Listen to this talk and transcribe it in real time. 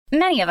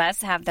Many of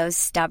us have those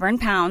stubborn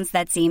pounds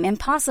that seem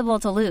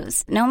impossible to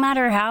lose, no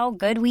matter how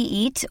good we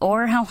eat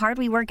or how hard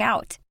we work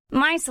out.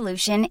 My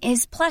solution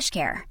is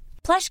PlushCare.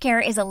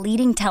 PlushCare is a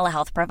leading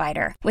telehealth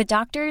provider with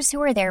doctors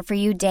who are there for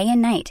you day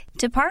and night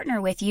to partner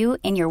with you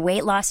in your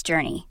weight loss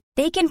journey.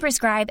 They can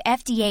prescribe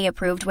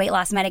FDA-approved weight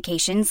loss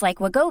medications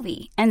like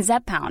Wegovy and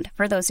Zepbound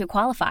for those who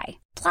qualify.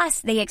 Plus,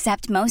 they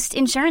accept most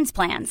insurance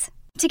plans.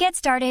 To get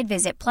started,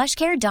 visit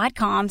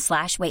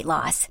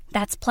plushcare.com/weightloss.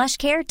 That's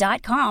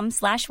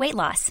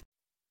plushcare.com/weightloss.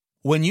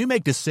 When you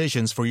make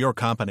decisions for your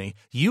company,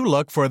 you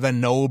look for the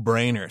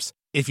no-brainers.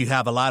 If you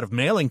have a lot of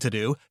mailing to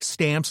do,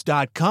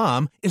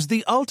 Stamps.com is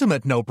the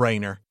ultimate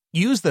no-brainer.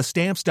 Use the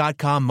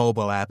Stamps.com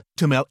mobile app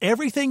to mail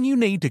everything you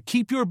need to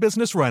keep your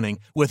business running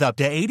with up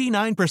to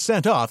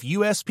 89% off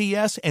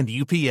USPS and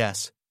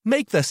UPS.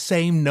 Make the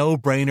same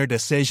no-brainer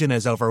decision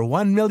as over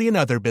 1 million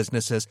other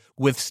businesses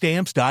with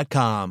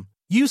Stamps.com.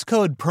 Use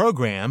code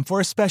PROGRAM for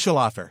a special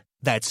offer.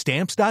 That's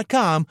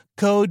Stamps.com,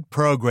 code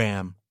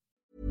PROGRAM.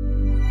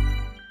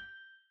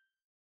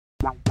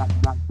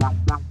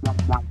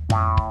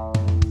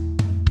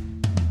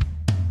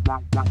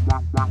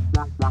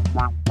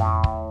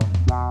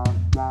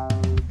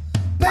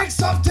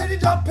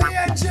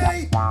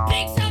 BigSoftTitty.png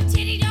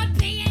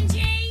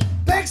BigSoftTitty.png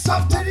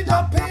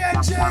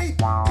BigSoftTitty.png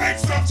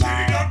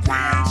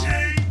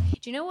BigSoftTitty.png.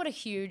 Do you know what a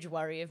huge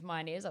worry of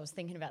mine is? I was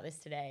thinking about this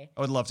today.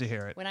 I would love to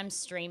hear it. When I'm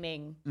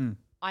streaming,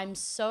 I'm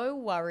so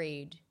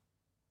worried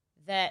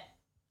that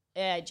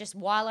just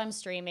while I'm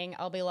streaming,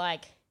 I'll be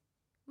like,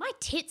 my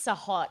tits are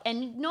hot,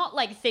 and not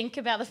like think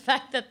about the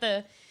fact that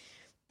the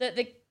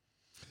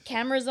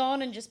camera's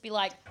on and just be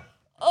like,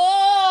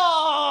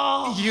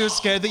 oh! You're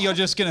scared that you're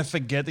just going to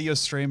forget that you're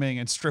streaming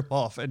and strip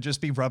off and just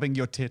be rubbing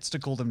your tits to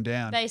cool them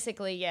down.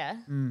 Basically, yeah.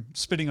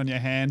 Spitting on your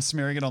hand,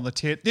 smearing it on the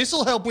tit. This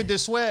will help with the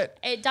sweat.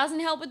 It doesn't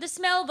help with the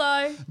smell,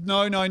 though.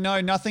 No,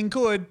 nothing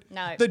could.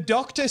 No. The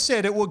doctor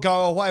said it will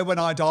go away when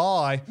I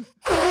die.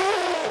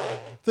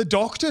 The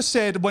doctor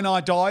said when I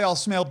die, I'll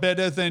smell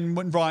better than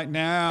right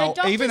now,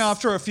 even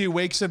after a few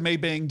weeks of me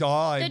being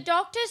died. The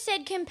doctor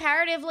said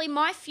comparatively,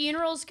 my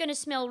funeral's going to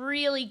smell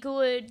really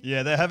good.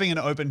 Yeah, they're having an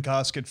open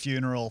casket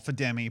funeral for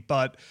Demi,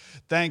 but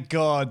thank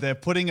God they're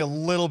putting a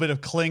little bit of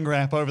cling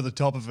wrap over the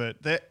top of it.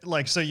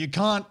 So you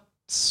can't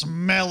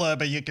smell her,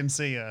 but you can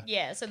see her.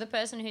 Yeah, so the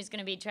person who's going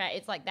to be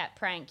it's like that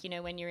prank, you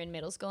know, when you're in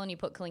middle school and you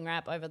put cling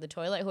wrap over the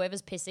toilet.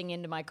 Whoever's pissing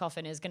into my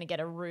coffin is going to get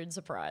a rude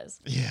surprise.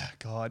 Yeah,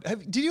 God.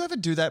 Did you ever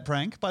do that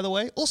prank, by the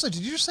way? Also,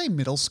 did you just say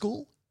middle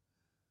school?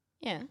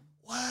 Yeah.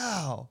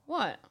 Wow.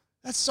 What?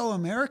 That's so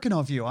American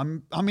of you.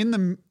 I'm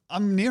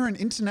near an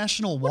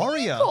international warrior. What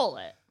do you call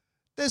it?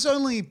 There's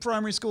only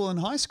primary school and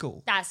high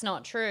school. That's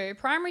not true.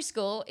 Primary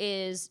school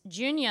is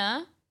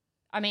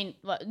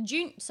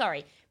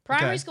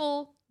primary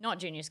school, not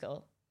junior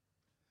school.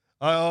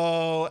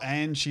 Oh,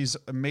 and she's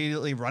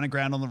immediately run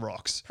aground on the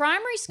rocks.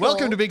 Primary school.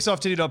 Welcome to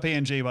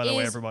BigSoftTitty.png, by the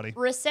way, everybody.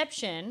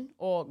 Reception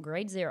or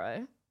grade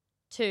 0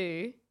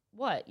 to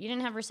what? You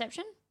didn't have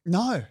reception?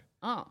 No.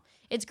 Oh,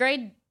 it's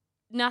grade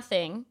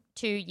nothing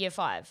to year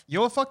 5.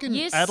 Your fucking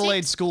Year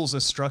Adelaide 6 schools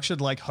are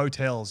structured like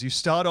hotels. You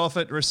start off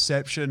at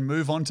reception,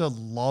 move on to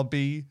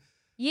lobby.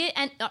 Yeah,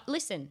 and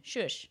listen,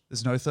 shush.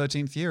 There's no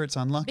 13th year. It's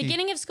unlucky.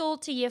 Beginning of school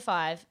to year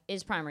 5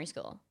 is primary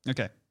school.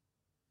 Okay.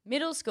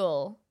 Middle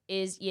school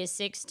is year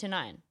 6 to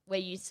 9, where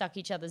you suck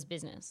each other's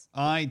business.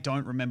 I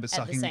don't remember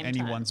sucking same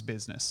anyone's time.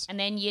 business. And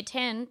then year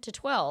 10 to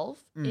 12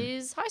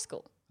 is high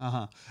school.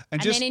 Uh-huh. And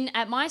then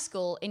at my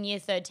school, in year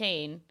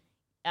 13,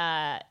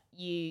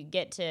 you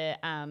get to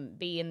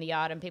be in the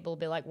yard and people will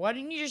be like, why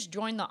didn't you just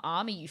join the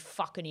army, you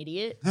fucking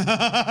idiot?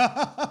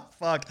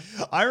 Fuck.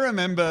 I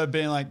remember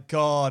being like,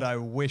 God, I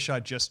wish I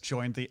just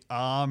joined the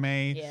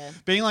army. Yeah.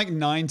 Being like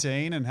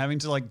 19 and having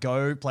to like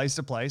go place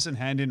to place and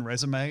hand in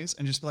resumes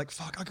and just be like,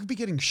 fuck, I could be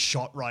getting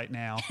shot right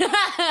now.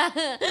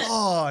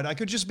 God, I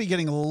could just be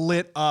getting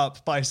lit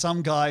up by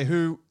some guy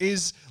who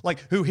is like,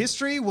 who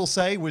history will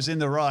say was in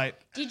the right.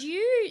 Did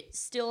you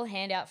still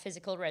hand out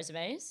physical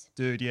resumes?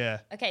 Dude, yeah.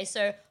 Okay,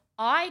 so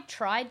I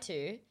tried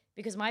to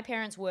because my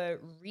parents were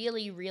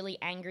really, really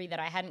angry that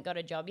I hadn't got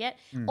a job yet.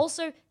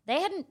 Also, they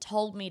hadn't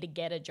told me to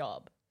get a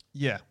job.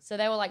 Yeah. So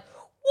they were like,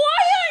 why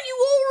aren't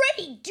you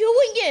already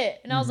doing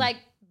it? And I was like,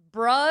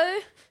 bro,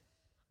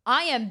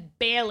 I am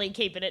barely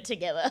keeping it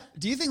together.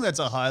 Do you think that's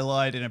a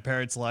highlight in a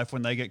parent's life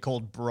when they get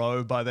called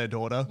bro by their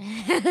daughter?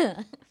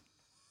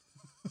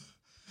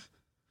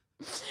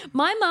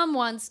 My mum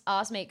once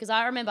asked me, because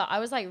I remember I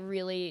was like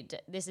really,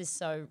 this is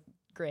so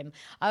grim.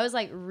 I was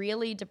like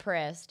really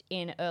depressed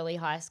in early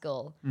high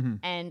school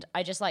and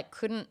I just like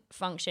couldn't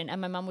function.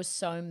 And my mum was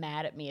so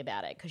mad at me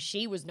about it because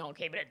she was not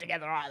keeping it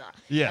together either.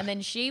 Yeah. And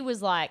then she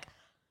was like,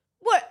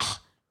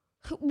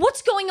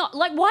 what's going on?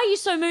 Like, why are you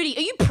so moody?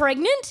 Are you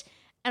pregnant?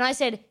 And I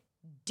said,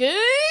 dude.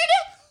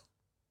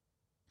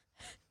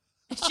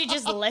 She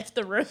just left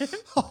the room.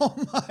 Oh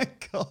my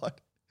God.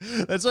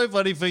 That's so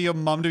funny for your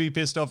mum to be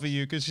pissed off at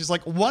you because she's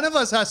like, one of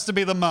us has to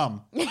be the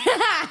mum.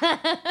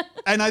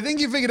 And I think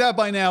you figured out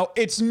by now,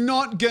 it's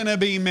not going to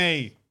be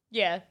me.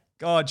 Yeah.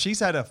 God, she's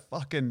had a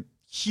fucking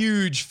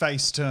huge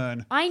face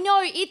turn. I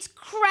know, it's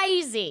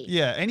crazy.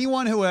 Yeah,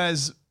 anyone who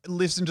has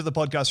listened to the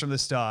podcast from the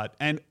start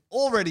and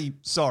already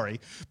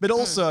sorry, but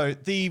also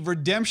the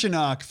redemption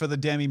arc for the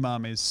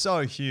demi-mum is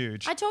so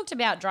huge. I talked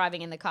about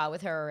driving in the car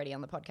with her already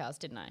on the podcast,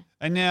 didn't I?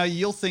 And now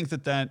you'll think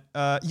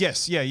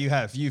yes, yeah, you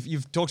have.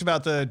 You've talked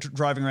about the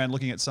driving around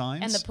looking at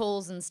signs. And the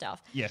pools and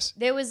stuff. Yes.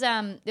 There was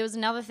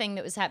another thing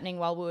that was happening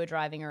while we were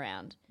driving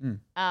around,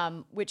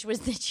 which was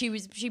that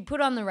she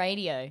put on the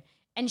radio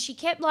and she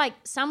kept like,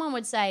 someone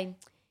would say,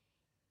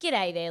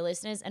 "G'day there,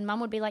 listeners," and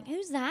Mum would be like,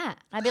 "Who's that?"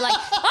 I'd be like,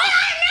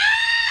 "I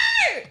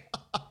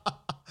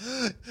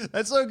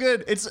That's so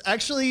good. It's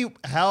actually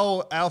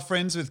how our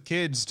friends with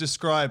kids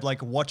describe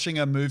like watching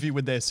a movie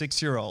with their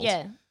 6-year-old.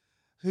 Yeah.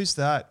 Who's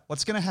that?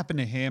 What's going to happen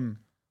to him?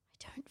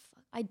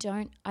 I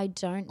don't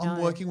know.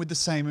 I'm working with the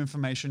same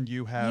information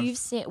you have. You've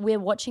said we're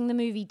watching the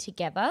movie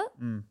together.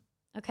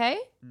 Okay?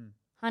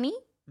 Honey?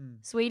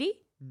 Sweetie?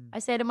 I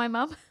say to my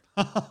mum.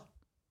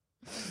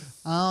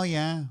 Oh,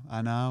 yeah,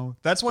 I know.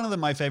 That's one of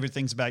my favorite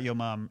things about your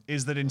mum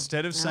is that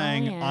instead of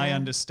saying, yeah. I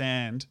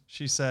understand,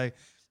 she say,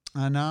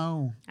 I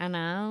know. I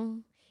know.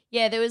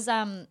 Yeah, there was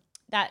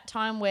that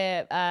time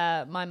where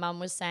my mum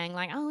was saying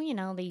like, oh, you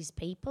know, these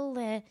people,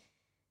 they're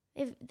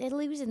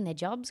losing their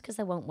jobs because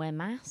they won't wear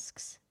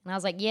masks. And I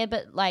was like, yeah,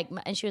 but like,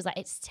 and she was like,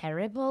 it's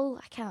terrible.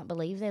 I can't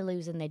believe they're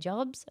losing their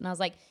jobs. And I was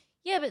like,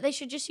 yeah, but they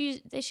should just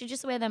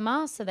wear their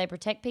masks so they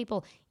protect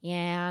people.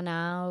 Yeah, I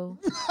know.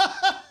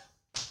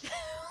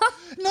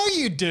 No,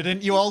 you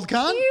didn't, you old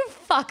cunt. You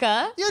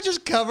fucker. You're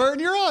just covering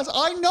your ass.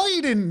 I know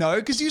you didn't know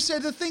because you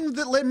said the thing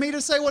that led me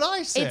to say what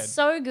I said. It's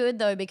so good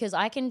though because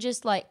I can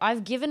just like,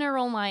 I've given her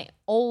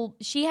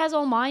she has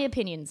all my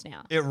opinions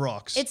now. It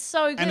rocks. It's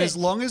so good. And as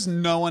long as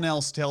no one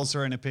else tells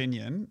her an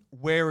opinion,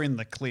 we're in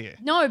the clear.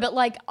 No, but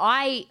like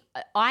I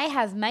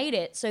have made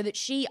it so that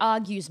she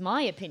argues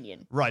my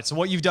opinion. Right. So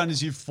what you've done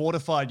is you've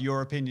fortified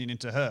your opinion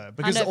into her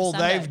because all 100%.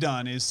 they've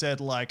done is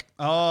said like,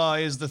 oh,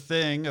 here's the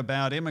thing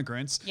about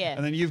immigrants. Yeah.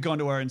 And then you've gone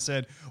to her and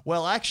said,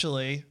 well,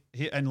 actually,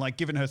 and like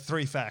given her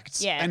 3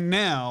 facts. Yeah. And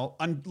now,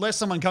 unless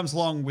someone comes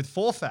along with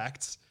 4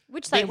 facts,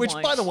 Which they which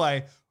won't. by the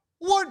way,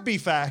 won't be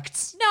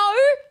facts. No.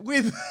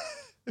 With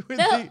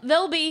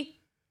They'll be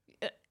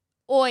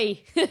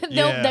oi.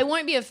 Yeah. They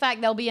won't be a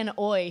fact. They'll be an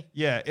oi.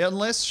 Yeah,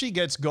 unless she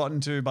gets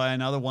gotten to by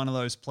another one of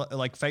those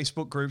like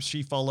Facebook groups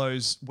she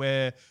follows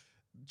where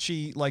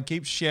she like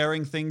keeps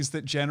sharing things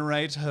that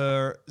generate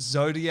her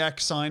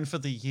zodiac sign for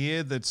the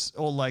year. That's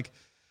all like,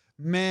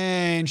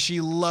 man,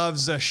 she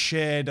loves a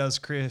share, does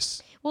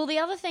Chris? Well, the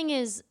other thing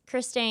is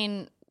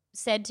Christine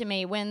said to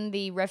me when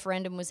the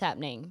referendum was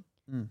happening,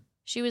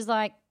 she was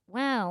like,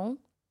 well,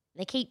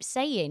 they keep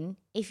saying,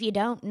 if you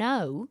don't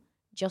know,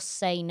 just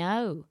say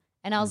no.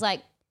 And I was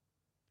like,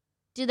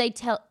 do they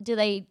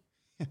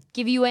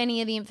give you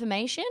any of the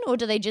information or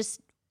do they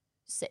just,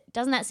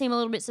 doesn't that seem a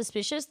little bit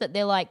suspicious that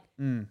they're like,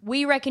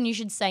 we reckon you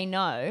should say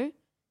no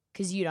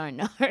because you don't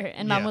know.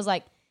 And Mum was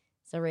like,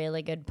 it's a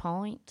really good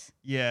point.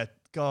 Yeah,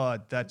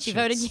 God, She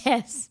voted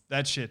yes.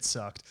 That shit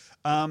sucked.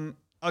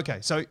 Okay,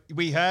 so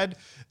we had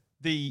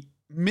the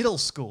middle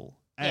school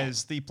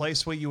as the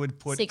place where you would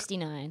put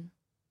 69.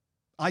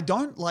 I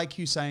don't like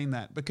you saying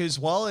that because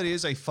while it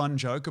is a fun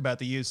joke about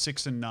the years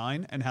 6 and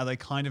 9 and how they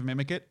kind of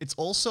mimic it, it's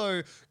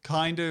also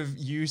kind of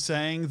you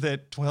saying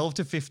that 12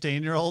 to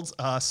 15-year-olds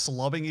are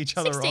slobbing each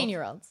other off.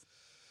 16-year-olds.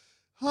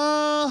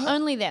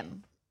 Only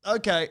them.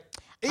 Okay.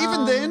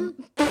 Even then,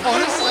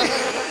 honestly.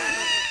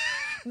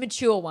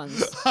 Mature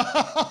ones.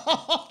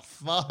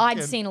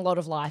 I'd seen a lot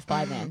of life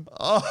by then.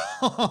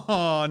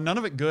 Oh, none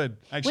of it good,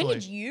 actually. When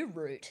did you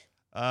root?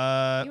 You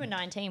were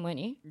 19, weren't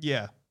you?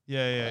 Yeah.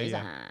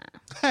 Yeah.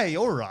 Hey,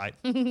 all right.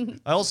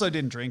 I also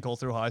didn't drink all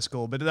through high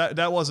school, but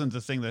that wasn't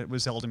the thing that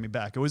was holding me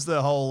back. It was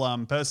the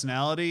whole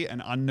personality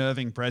and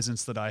unnerving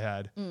presence that I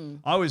had.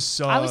 I was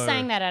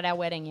saying that at our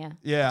wedding, yeah.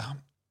 Yeah.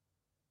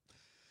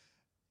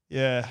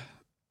 Yeah.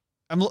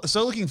 I'm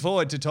so looking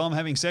forward to Tom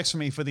having sex with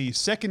me for the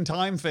second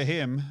time for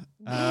him.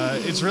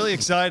 It's really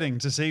exciting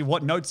to see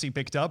what notes he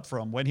picked up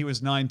from when he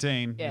was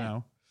 19. Yeah. You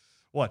know,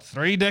 what,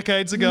 3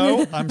 decades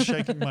ago? I'm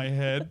shaking my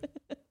head.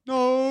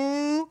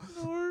 No.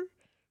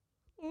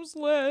 It was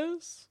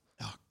less.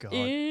 Oh God.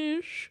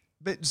 Ish.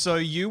 But so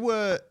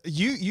you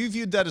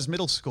viewed that as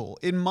middle school.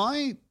 In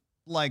my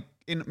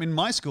in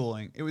my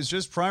schooling, it was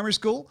just primary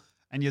school,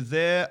 and you're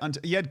there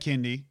until you had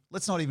kindy.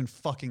 Let's not even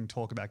fucking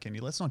talk about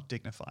kindy. Let's not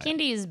dignify it.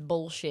 Kindy is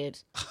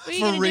bullshit. What are you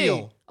For gonna real.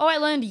 do? Oh, I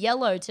learned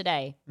yellow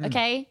today.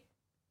 Okay,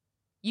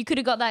 you could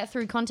have got that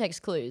through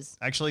context clues.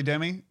 Actually,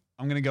 Demi,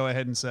 I'm going to go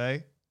ahead and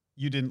say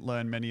you didn't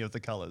learn many of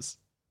the colors.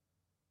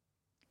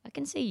 I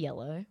can see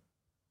yellow.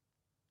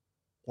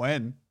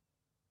 When?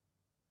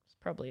 It's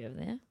probably over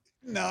there.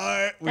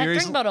 No. That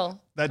drink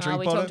bottle. That drink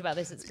we bottle? talked about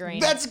this. It's green.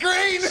 That's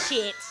green.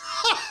 Shit.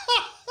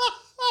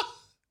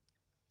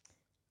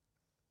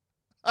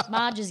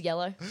 Marge is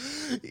yellow.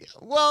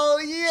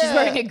 Well, yeah. She's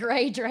wearing a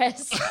grey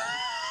dress.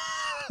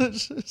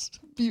 It's just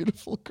a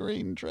beautiful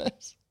green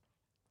dress.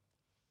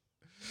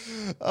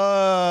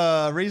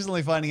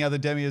 Recently finding out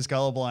that Demi is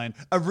colorblind.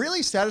 A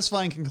really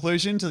satisfying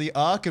conclusion to the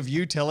arc of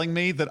you telling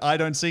me that I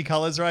don't see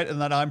colors right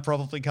and that I'm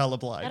probably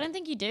colorblind. I don't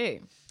think you do.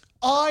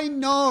 I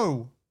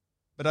know,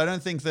 but I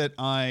don't think that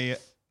I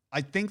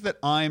think that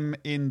I'm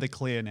in the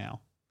clear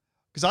now.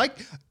 Because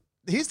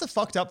here's the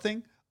fucked up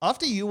thing.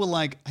 After you were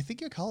like, I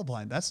think you're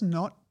colorblind. That's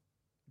not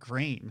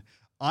green.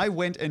 I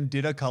went and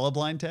did a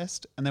colorblind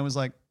test and then was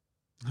like,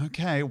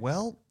 okay,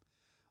 well,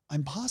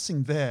 I'm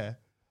passing there.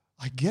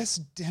 I guess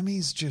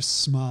Demi's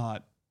just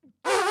smart.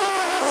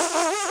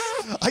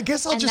 I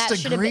guess I'll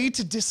just agree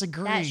to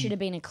disagree. That should have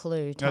been a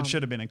clue, Tom. That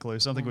should have been a clue.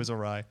 Something was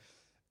awry.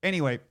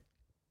 Anyway,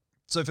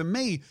 so for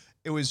me,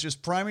 it was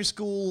just primary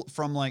school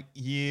from like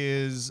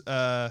years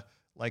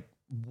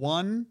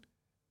 1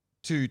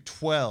 to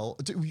 12,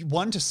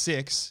 1 to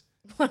 6.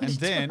 1 and to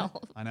then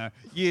 12. I know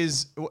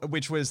years,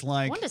 which was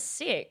like 1 to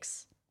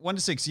 6. 1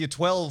 to 6, year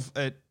 12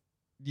 at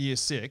year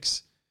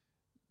 6.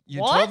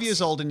 You're What? 12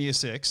 years old in year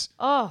 6.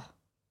 Oh,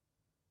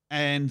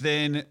 And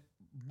then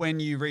when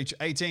you reach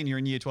 18, you're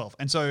in year 12.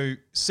 And so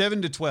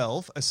 7 to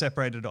 12 are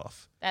separated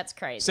off. that's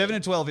crazy. 7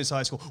 to 12 is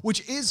high school,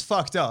 which is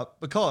fucked up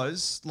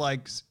because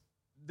like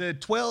the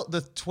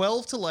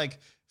 12 to like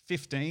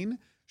 15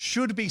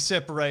 should be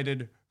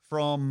separated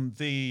from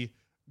the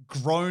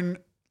grown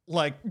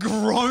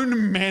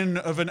men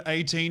of an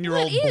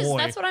 18-year-old Well, it is. boy.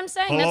 That's what I'm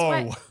saying.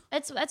 Hello.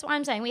 That's why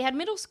I'm saying we had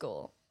middle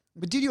school.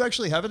 But did you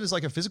actually have it as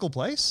like a physical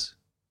place?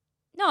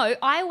 No,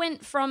 I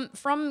went from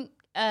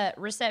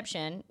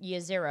reception year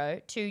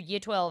 0 to year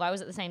 12. I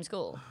was at the same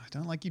school. I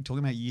don't like you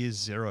talking about year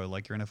 0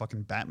 like you're in a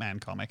fucking Batman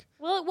comic.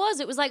 Well, it was.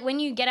 It was like when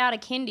you get out of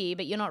kindy,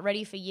 but you're not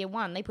ready for year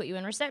 1, they put you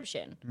in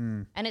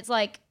reception. And it's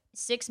like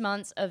 6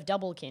 months of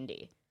double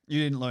kindy. You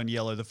didn't learn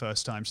yellow the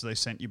first time, so they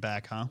sent you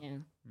back, huh? Yeah.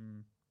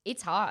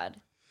 It's hard.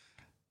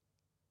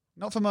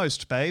 Not for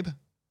most, babe.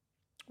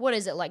 What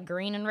is it, like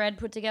green and red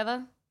put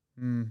together?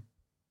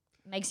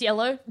 Makes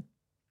yellow?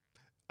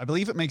 I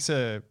believe it makes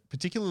a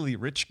particularly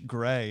rich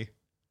gray.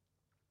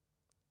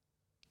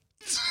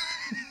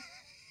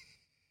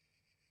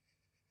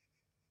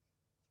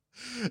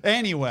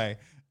 Anyway,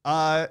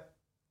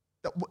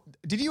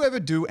 did you ever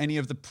do any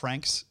of the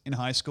pranks in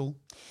high school?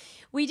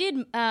 We did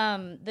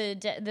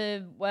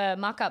the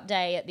muck-up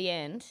day at the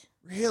end.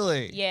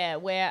 Really? Yeah,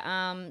 where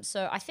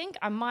so I think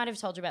I might have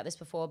told you about this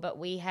before, but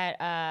we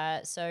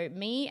had so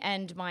me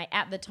and my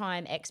at the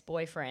time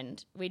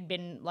ex-boyfriend, we'd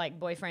been like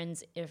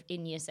boyfriends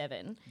in year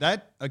 7.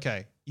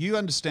 Okay. You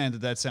understand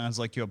that sounds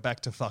like you're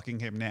back to fucking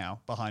him now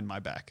behind my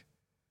back.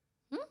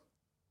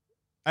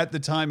 At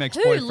the time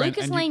ex-boyfriend. Who?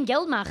 Lucas Lane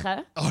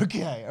Geldmacher.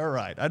 Okay, all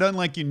right. I don't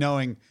like you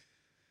knowing,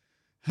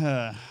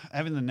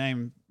 having the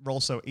name roll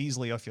so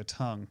easily off your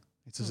tongue.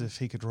 It's as if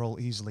he could roll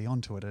easily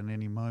onto it at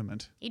any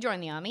moment. He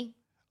joined the army.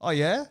 Oh,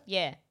 yeah?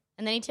 Yeah.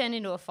 And then he turned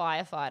into a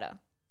firefighter.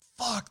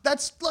 Fuck,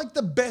 that's like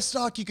the best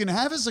arc you can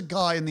have as a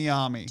guy in the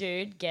army.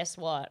 Dude, guess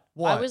what?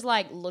 What? I was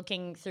like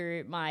looking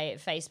through my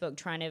Facebook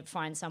trying to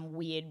find some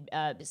weird,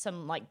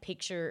 some like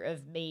picture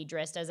of me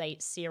dressed as a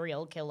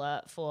serial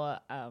killer for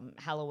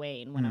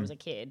Halloween when I was a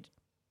kid.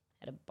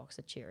 Had a box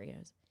of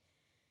Cheerios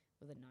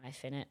with a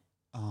knife in it.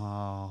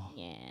 Oh.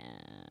 Yeah.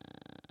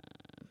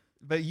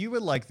 But you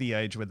were like the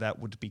age where that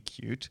would be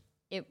cute.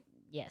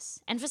 Yes.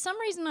 And for some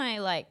reason I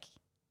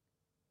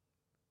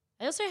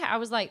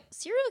was like,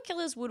 serial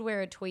killers would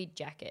wear a tweed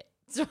jacket.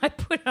 So I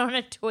put on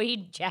a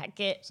tweed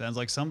jacket. Sounds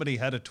like somebody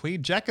had a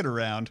tweed jacket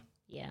around.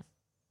 Yeah.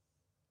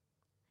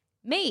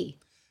 Me.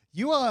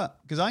 You are,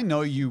 because I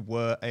know you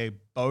were a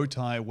bow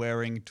tie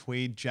wearing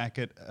tweed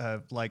jacket,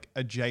 like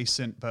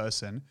adjacent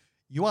person.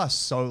 You are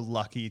so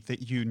lucky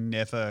that you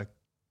never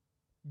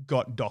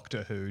got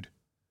Doctor Who'd.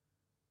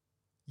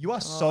 You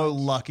are so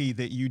lucky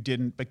that you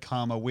didn't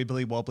become a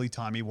wibbly wobbly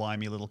timey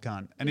wimey little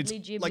cunt. And Wibbly it's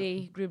jibbly, like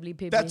gribbly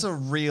pibbly. that's a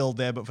real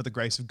there, but for the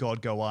grace of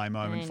God go I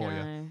moment for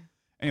you.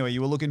 Anyway, you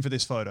were looking for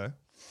this photo.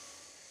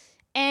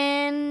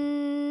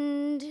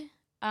 And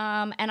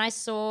I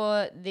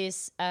saw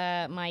this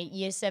my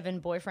year 7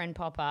 boyfriend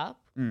pop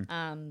up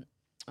on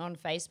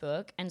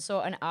Facebook and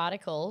saw an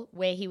article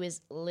where he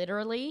was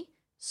literally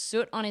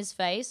soot on his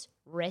face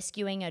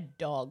rescuing a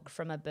dog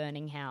from a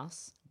burning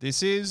house.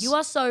 You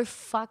are so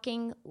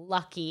fucking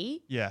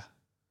lucky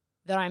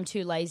that I'm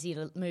too lazy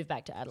to move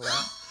back to Adelaide.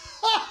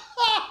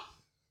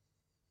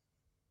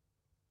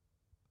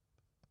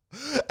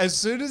 As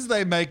soon as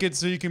they make it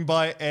so you can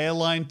buy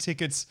airline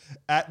tickets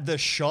at the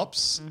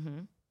shops,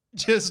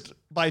 just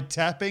by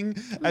tapping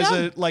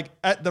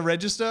at the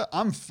register,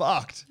 I'm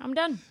fucked. I'm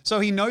done.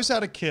 So he knows how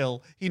to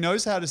kill. He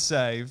knows how to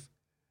save.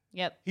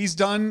 Yep. He's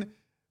done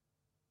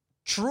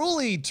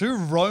truly 2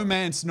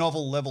 romance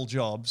novel level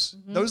jobs.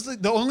 Those are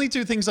the only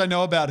 2 things I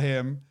know about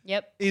him.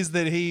 Yep. Is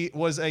that he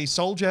was a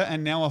soldier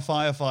and now a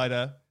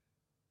firefighter.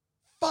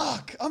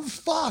 Fuck, I'm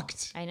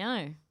fucked. I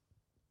know.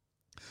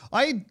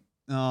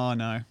 Oh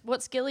no.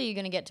 What skill are you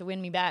going to get to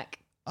win me back?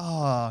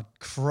 Oh,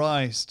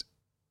 Christ.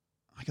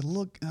 I could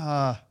look.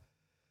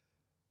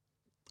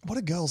 What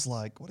are girls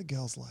like?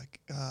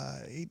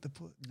 Eat the.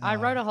 No. I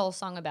wrote a whole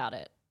song about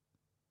it.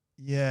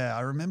 Yeah,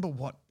 I remember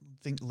what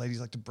think ladies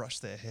like to brush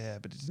their hair,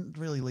 but it didn't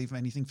really leave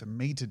anything for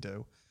me to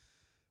do.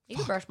 You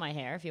could brush my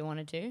hair if you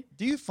wanted to.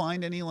 Do you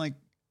find any like?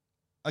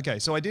 Okay,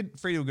 so I did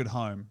Free to a Good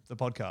Home, the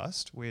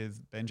podcast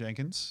with Ben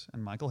Jenkins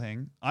and Michael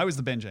Hing. I was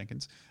the Ben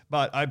Jenkins,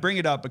 but I bring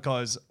it up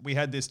because we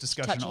had this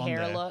discussion Touch your on hair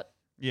there. a lot.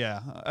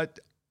 Yeah,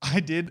 I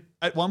did.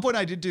 At one point,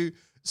 I did do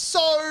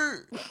so.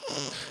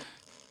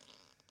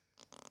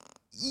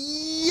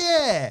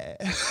 Yeah,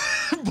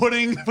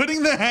 putting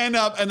the hand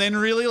up and then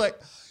really like.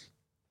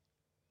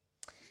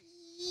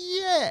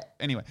 Yeah.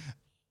 Anyway.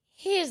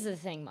 Here's the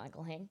thing,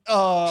 Michael Hing.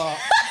 Oh.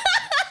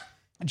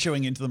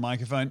 Chewing into the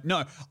microphone.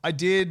 No, I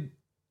did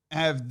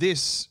have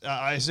this.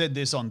 I said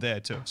this on there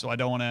too, so I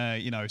don't want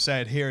to,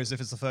 say it here as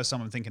if it's the first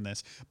time I'm thinking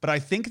this. But I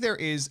think there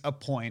is a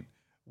point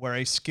where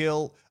a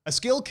skill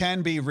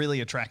can be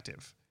really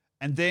attractive,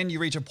 and then you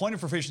reach a point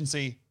of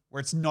proficiency where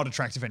it's not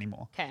attractive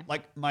anymore. Okay.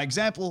 Like my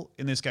example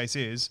in this case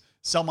is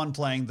someone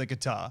playing the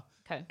guitar.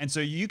 Okay. And so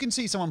you can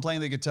see someone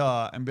playing the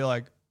guitar and be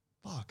like,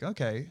 "Fuck,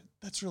 okay,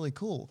 that's really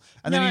cool."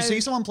 And then you see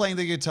someone playing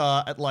the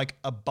guitar at like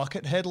a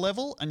bucket head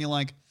level, and you're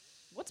like,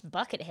 "What's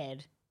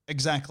Buckethead?"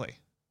 Exactly.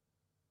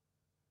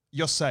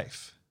 You're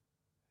safe.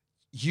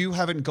 You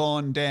haven't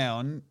gone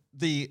down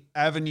the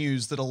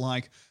avenues that are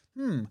like,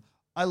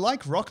 I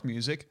like rock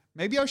music.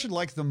 Maybe I should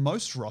like the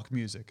most rock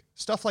music.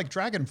 Stuff like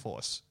Dragon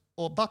Force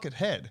or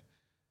Buckethead.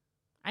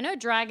 I know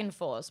Dragon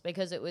Force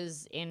because it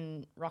was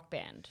in Rock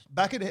Band.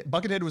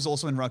 Buckethead was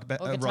also in Rock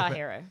Band. Or Guitar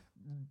Hero.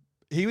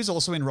 He was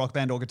also in Rock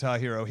Band or Guitar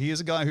Hero. He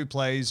is a guy who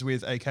plays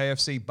with a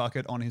KFC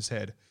bucket on his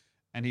head,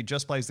 and he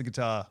just plays the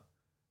guitar.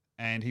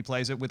 And he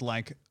plays it with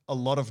like a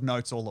lot of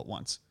notes all at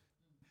once.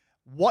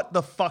 What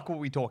the fuck were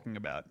we talking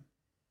about?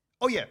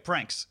 Oh yeah,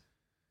 pranks.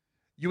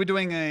 You were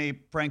doing a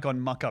prank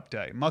on Muck Up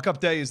Day. Muck Up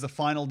Day is the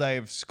final day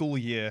of school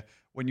year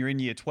when you're in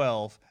year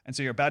 12. And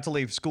so you're about to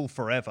leave school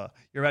forever.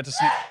 You're about to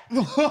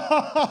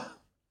sneeze.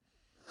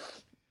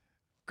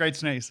 Great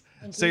sneeze.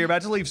 So you're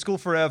about to leave school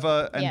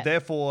forever. And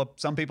therefore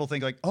some people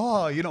think like,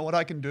 oh, you know what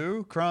I can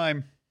do?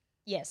 Crime.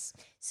 Yes.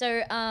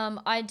 So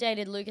I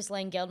dated Lucas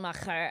Lane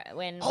Geldmacher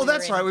when. Oh,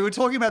 that's right. We were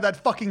talking about that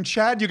fucking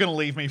Chad you're going to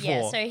leave me for.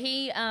 Yeah.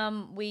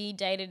 So we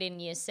dated in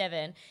year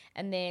 7,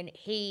 and then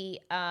he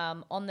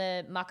on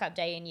the muck up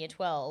day in year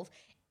 12.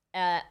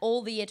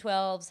 All the year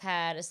 12s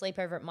had a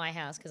sleepover at my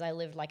house because I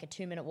lived like a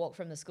 2-minute walk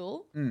from the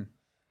school.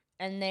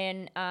 And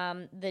then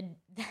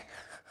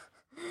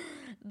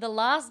the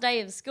last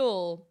day of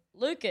school,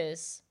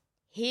 Lucas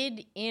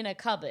hid in a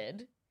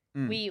cupboard.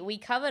 We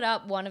covered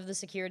up one of the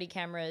security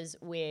cameras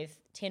with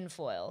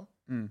tinfoil.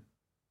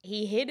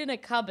 He hid in a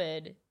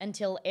cupboard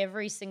until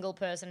every single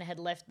person had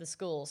left the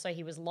school, so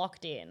he was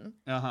locked in.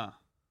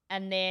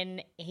 And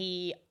then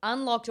he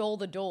unlocked all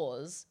the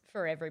doors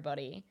for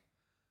everybody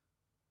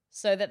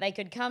so that they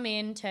could come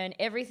in, turn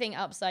everything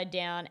upside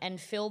down, and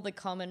fill the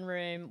common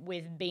room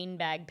with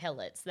beanbag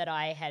pellets that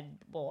I had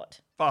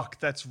bought. Fuck,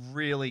 that's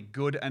really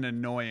good and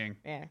annoying.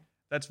 Yeah.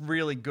 That's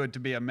really good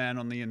to be a man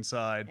on the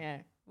inside.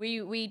 Yeah.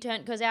 We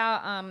turned, because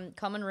our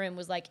common room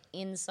was like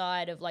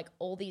inside of like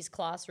all these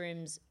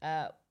classrooms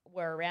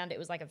were around. It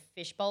was like a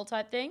fishbowl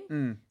type thing.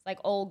 It's like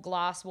all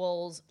glass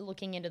walls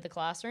looking into the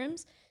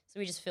classrooms. So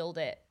we just filled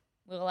it.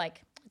 We were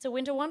like, it's a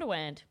winter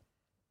wonderland.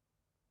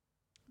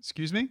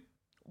 Excuse me?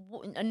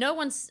 No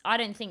one's, I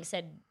don't think,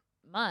 said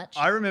much.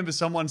 I remember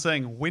someone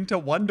saying winter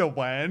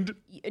wonderland.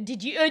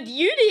 Did you?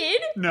 You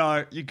did?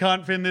 No, you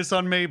can't pin this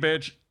on me,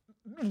 bitch.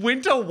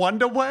 Winter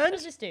wonderland? What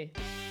does this do?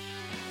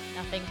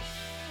 Nothing.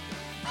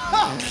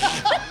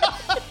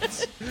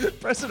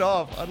 Press it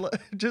off,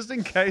 just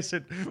in case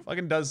it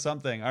fucking does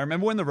something. I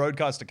remember when the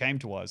Roadcaster came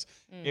to us,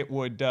 it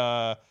would,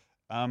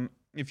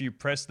 if you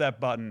press that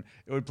button,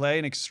 it would play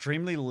an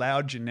extremely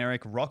loud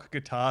generic rock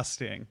guitar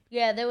sting.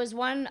 Yeah, there was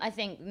one, I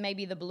think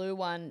maybe the blue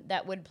one,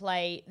 that would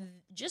play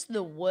just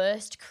the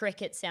worst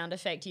cricket sound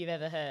effect you've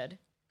ever heard.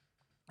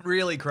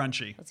 Really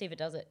crunchy. Let's see if it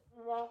does it.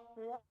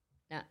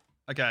 Nah.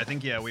 Okay, I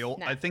think,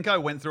 I think I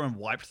went through and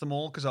wiped them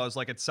all because I was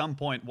like, at some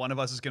point, one of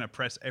us is going to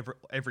press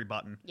every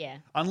button. Yeah.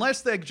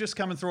 Unless they're just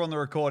coming through on the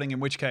recording,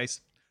 in which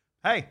case,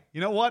 hey,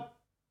 you know what?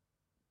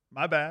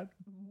 My bad.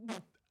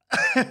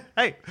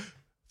 Hey,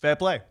 fair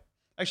play.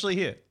 Actually,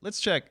 here, let's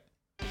check.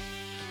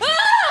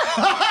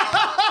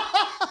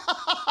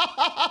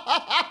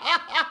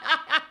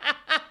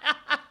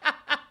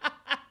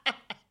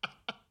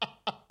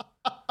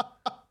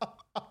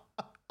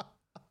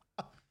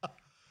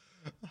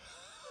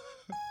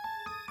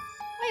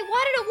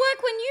 Why did it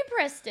work when you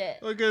pressed it?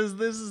 Because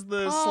this is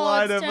the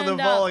slider for the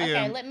volume.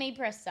 Okay, let me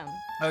press some.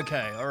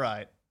 Okay, all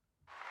right.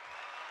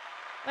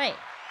 Wait,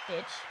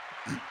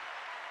 bitch.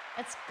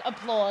 That's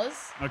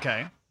applause.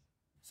 Okay.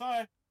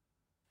 Sorry.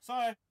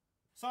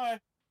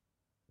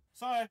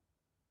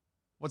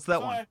 What's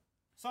that one?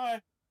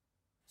 Sorry.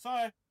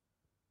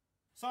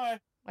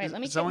 Wait,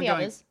 let me check someone the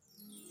going- others.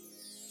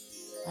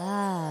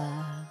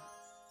 Ah.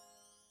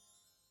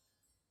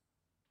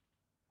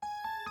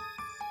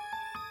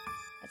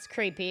 That's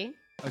creepy.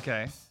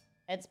 Okay.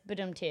 That's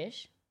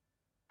badum-tish.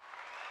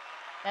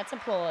 That's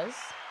applause.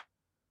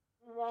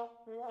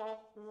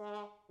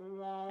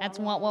 That's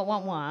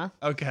wah.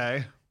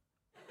 Okay.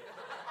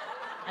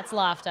 That's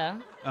laughter.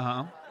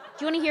 Uh-huh.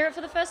 Do you want to hear it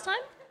for the first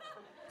time?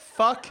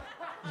 Fuck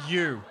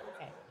you.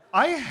 Okay.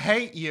 I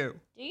hate you.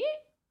 Do you?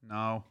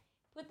 No.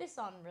 Put this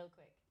on real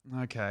quick.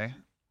 Okay.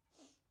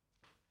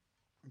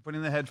 I'm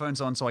putting the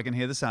headphones on so I can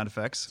hear the sound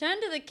effects. Turn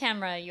to the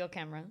camera, your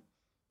camera.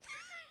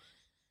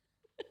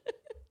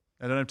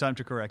 I don't have time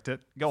to correct it.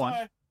 Go on.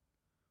 Sorry.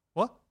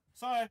 What?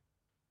 Sorry.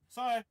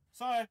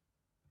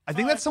 I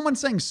think that's someone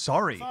saying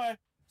sorry.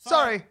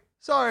 Sorry.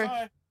 Sorry.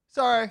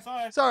 Sorry.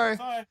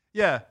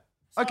 Yeah.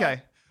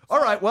 Okay. All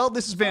right. Well,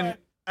 this has been...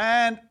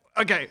 And...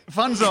 Okay.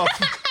 Fun's off.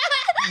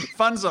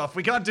 Fun's off.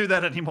 We can't do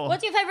that anymore.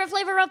 What's your favorite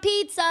flavor of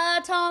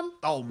pizza, Tom?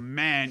 Oh,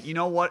 man. You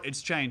know what?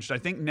 It's changed. I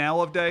think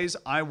nowadays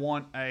I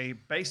want a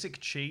basic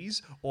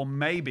cheese or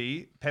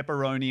maybe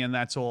pepperoni and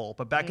that's all.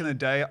 But back in the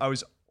day, I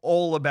was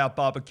all about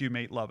barbecue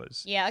meat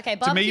lovers. Yeah, okay. To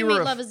me, Barbecue you meat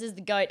were lovers is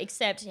the goat,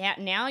 except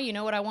now, you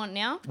know what I want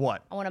now?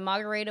 What? I want a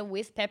margarita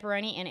with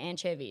pepperoni and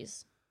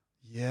anchovies.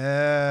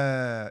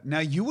 Yeah. Now,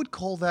 you would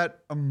call that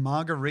a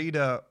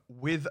margarita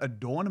with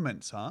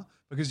adornments, huh?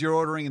 Because you're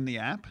ordering in the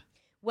app?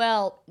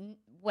 Well,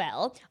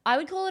 I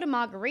would call it a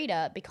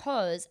margarita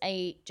because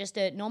just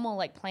a normal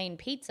like plain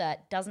pizza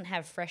doesn't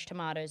have fresh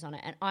tomatoes on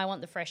it, and I want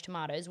the fresh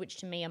tomatoes, which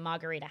to me a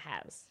margarita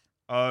has.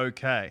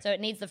 Okay. So it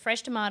needs the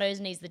fresh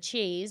tomatoes, needs the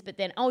cheese, but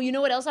then, you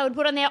know what else I would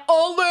put on there?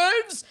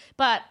 Olives!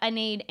 But I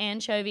need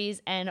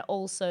anchovies and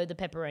also the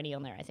pepperoni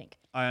on there, I think.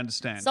 I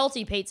understand.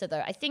 Salty pizza,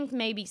 though. I think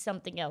maybe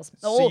something else.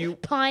 So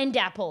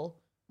Pineapple.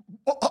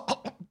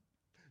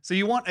 So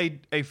you want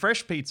a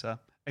fresh pizza,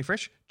 a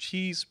fresh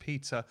cheese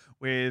pizza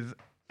with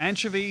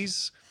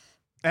anchovies,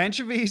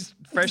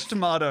 fresh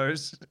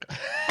tomatoes.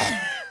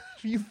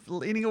 You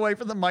leaning away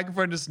from the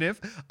microphone to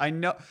sniff? I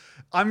know.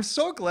 I'm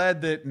so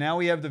glad that now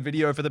we have the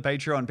video for the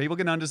Patreon. People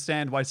can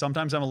understand why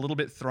sometimes I'm a little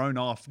bit thrown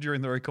off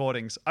during the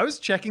recordings. I was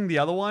checking the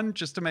other one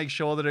just to make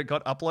sure that it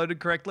got uploaded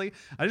correctly.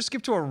 I just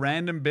skipped to a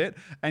random bit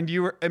and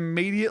you were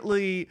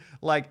immediately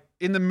like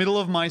in the middle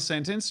of my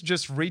sentence,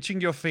 just reaching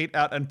your feet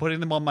out and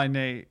putting them on my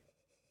knee.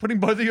 Putting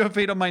both of your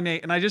feet on my knee.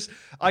 And I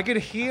could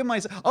hear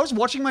myself. I was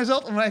watching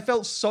myself and I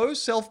felt so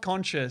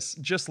self-conscious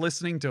just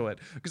listening to it.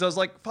 Because I was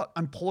like, fuck,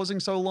 I'm pausing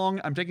so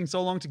long. I'm taking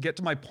so long to get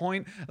to my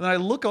point. And then I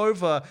look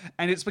over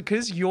and it's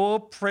because you're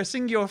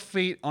pressing your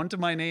feet onto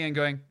my knee and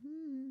going,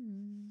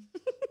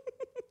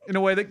 in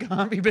a way that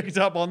can't be picked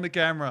up on the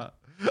camera.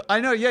 I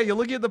know, yeah, you're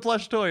looking at the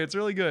plush toy. It's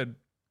really good.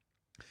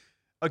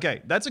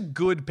 Okay, that's a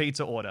good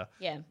pizza order.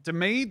 Yeah. To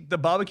me, the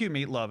barbecue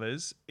meat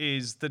lovers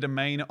is the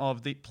domain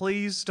of the...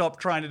 Please stop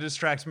trying to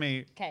distract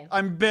me. Okay.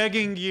 I'm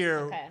begging you.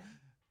 Okay.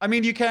 I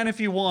mean, you can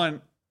if you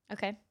want.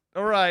 Okay.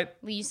 All right.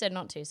 Well, you said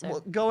not to, so. Well,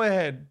 go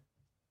ahead.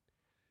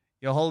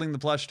 You're holding the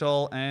plush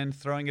doll and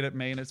throwing it at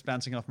me and it's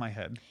bouncing off my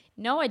head.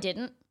 No, I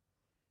didn't.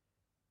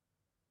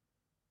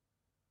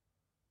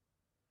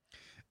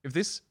 If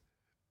this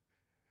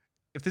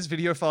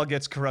video file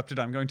gets corrupted,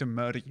 I'm going to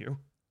murder you.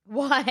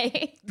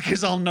 Why?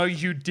 Because I'll know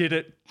you did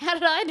it. How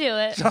did I do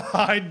it? To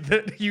hide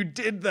that you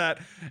did that.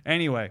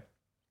 Anyway,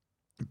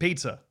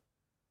 pizza.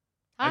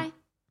 Hi.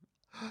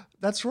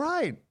 That's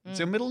right. It's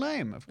her middle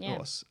name, of Yeah.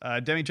 course.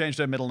 Demi changed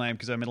her middle name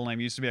because her middle name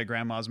used to be her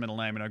grandma's middle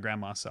name and her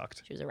grandma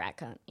sucked. She was a rat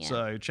cunt. Yeah.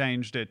 So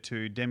changed it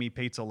to Demi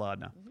Pizza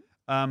Lardner.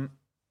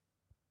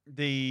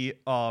 Did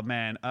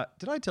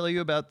I tell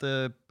you about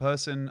the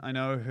person I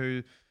know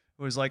who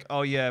was like,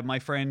 oh yeah, my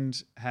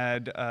friend's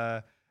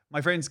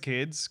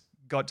kids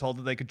got told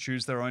that they could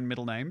choose their own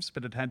middle names,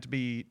 but they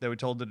were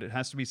told that it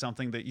has to be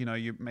something that,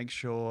 you make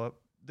sure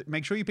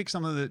you pick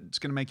something that's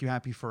going to make you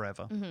happy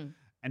forever. Mm-hmm.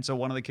 And so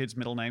one of the kids'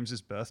 middle names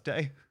is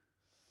Birthday.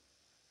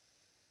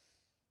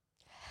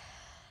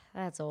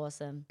 That's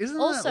awesome. Isn't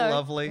also, that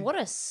lovely? What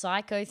a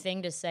psycho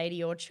thing to say to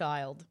your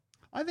child.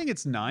 I think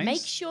it's nice.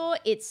 Make sure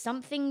it's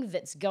something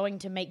that's going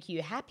to make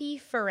you happy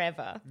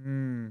forever.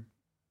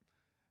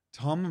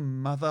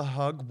 Tom Mother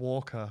Hug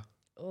Walker.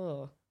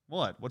 Oh.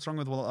 What? What's wrong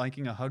with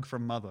liking a hug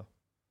from mother?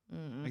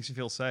 Makes you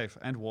feel safe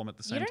and warm at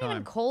the same You don't time.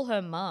 even call her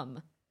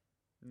mum.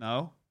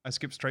 No, I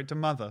skip straight to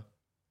mother.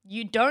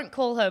 You don't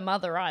call her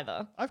mother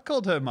either. I've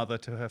called her mother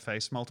to her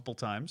face multiple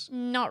times.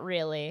 Not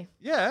really.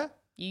 Yeah.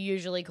 You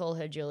usually call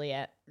her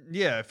Juliet.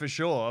 Yeah, for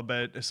sure.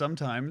 But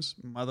sometimes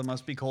mother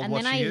must be called And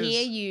what then she is. I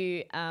hear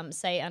you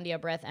say under your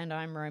breath, and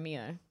I'm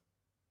Romeo.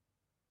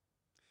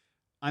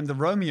 I'm the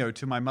Romeo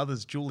to my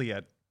mother's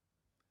Juliet.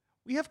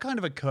 We have kind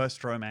of a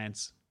cursed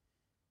romance.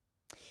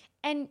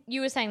 And you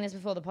were saying this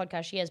before the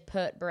podcast. She has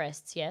pert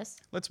breasts, yes?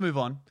 Let's move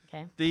on.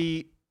 Okay.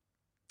 We've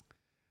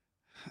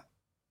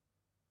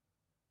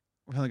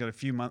only got a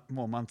few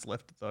more months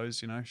left of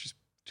those, She's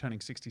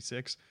turning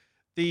 66.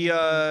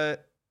 The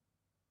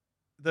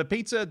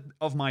pizza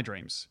of my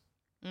dreams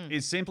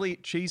is simply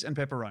cheese and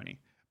pepperoni.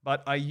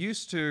 But I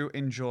used to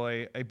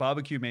enjoy a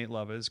barbecue meat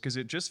lovers because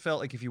it just felt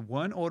like if you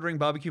weren't ordering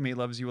barbecue meat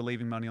lovers, you were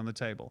leaving money on the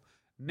table.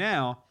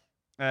 Now,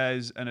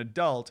 as an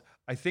adult,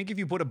 I think if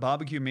you put a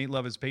barbecue meat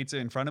lovers pizza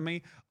in front of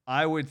me,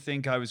 I would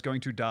think I was going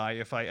to die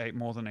if I ate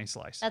more than a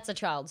slice. That's a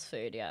child's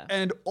food, yeah.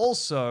 And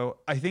also,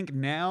 I think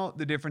now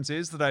the difference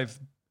is that I've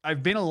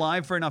I've been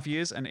alive for enough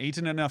years and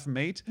eaten enough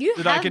meat You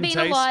that I have can been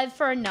taste. alive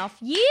for enough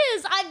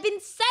years. I've been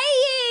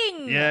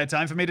saying. Yeah,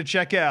 time for me to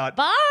check out.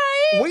 Bye.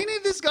 We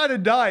need this guy to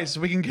die so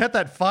we can get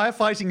that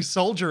firefighting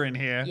soldier in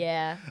here.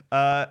 Yeah.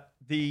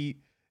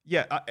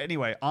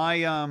 Anyway,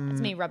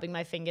 It's me rubbing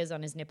my fingers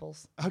on his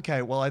nipples.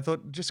 Okay, well, I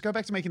thought just go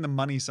back to making the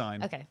money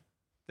sign. Okay.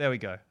 There we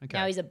go. Okay.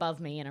 Now he's above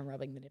me and I'm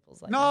rubbing the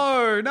nipples like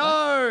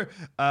No.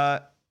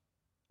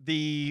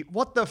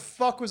 What the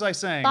fuck was I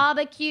saying?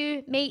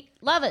 Barbecue meat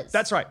lovers.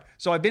 That's right.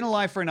 So I've been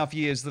alive for enough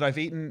years that I've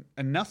eaten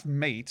enough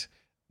meat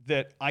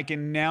that I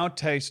can now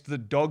taste the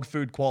dog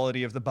food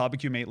quality of the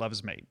barbecue meat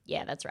lovers meat.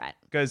 Yeah, that's right.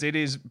 Because it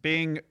is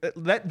being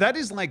that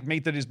is like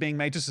meat that is being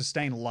made to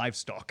sustain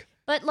livestock.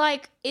 But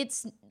like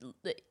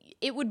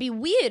it would be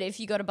weird if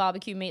you got a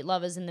barbecue meat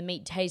lovers and the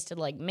meat tasted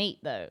like meat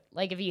though.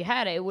 Like if you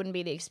had it, it wouldn't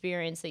be the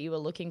experience that you were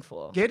looking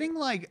for. Getting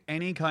like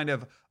any kind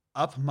of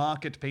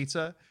upmarket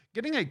pizza,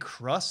 getting a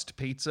crust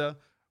pizza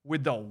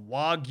with the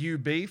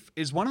Wagyu beef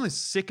is one of the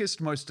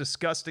sickest, most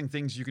disgusting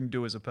things you can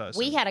do as a person.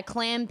 We had a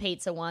clam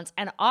pizza once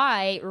and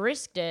I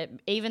risked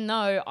it even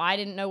though I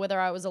didn't know whether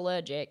I was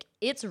allergic.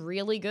 It's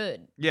really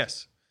good.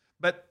 Yes.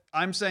 But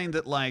I'm saying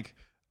that like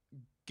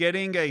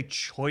getting a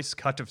choice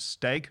cut of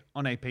steak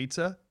on a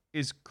pizza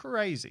is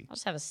crazy. I'll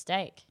just have a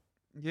steak.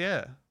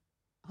 Yeah.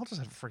 I'll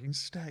just have a freaking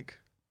steak.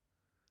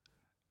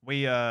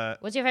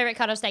 What's your favorite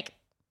cut of steak?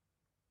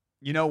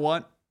 You know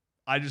what?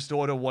 I just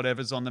order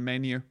whatever's on the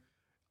menu.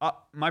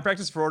 My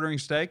practice for ordering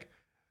steak,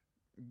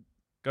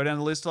 go down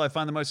the list till I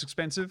find the most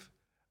expensive,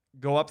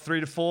 go up 3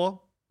 to 4,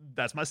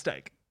 that's my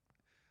steak.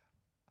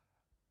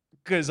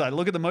 Because I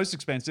look at the most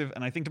expensive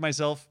and I think to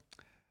myself,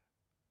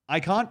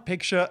 I can't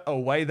picture a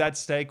way that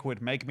steak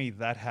would make me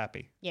that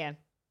happy. Yeah.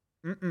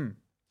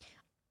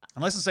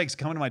 Unless the steak's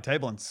coming to my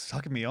table and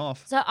sucking me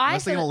off. So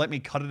Unless they're going to let me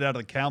cut it out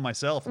of the cow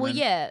myself. Well,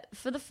 yeah,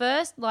 for the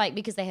first,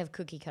 because they have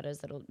cookie cutters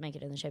that'll make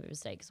it in the shape of a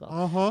steak as well.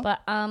 Uh-huh.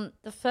 But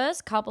the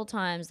first couple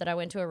times that I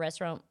went to a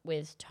restaurant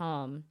with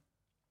Tom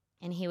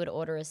and he would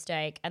order a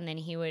steak and then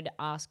he would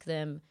ask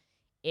them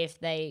if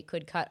they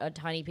could cut a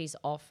tiny piece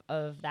off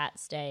of that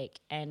steak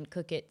and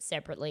cook it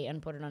separately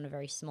and put it on a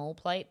very small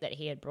plate that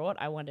he had brought.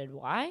 I wondered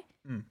why.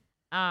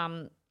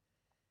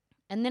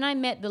 And then I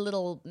met the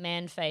little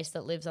man face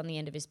that lives on the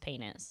end of his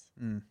penis.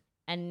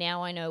 And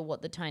now I know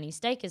what the tiny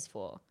steak is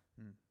for.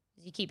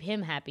 You keep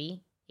him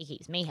happy, he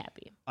keeps me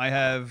happy. I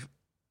have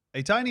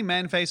a tiny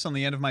man face on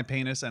the end of my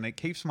penis and it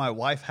keeps my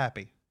wife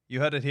happy.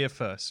 You heard it here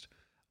first.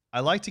 I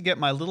like to get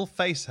my little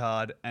face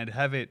hard and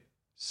have it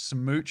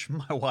smooch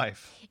my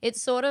wife.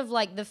 It's sort of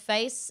like the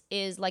face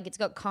is like it's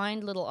got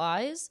kind little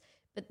eyes.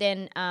 But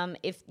then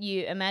if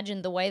you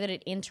imagine the way that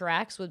it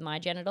interacts with my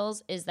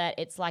genitals is that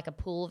it's like a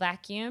pool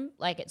vacuum.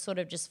 Like it sort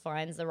of just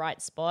finds the right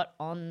spot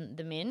on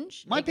the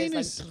minge. My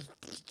penis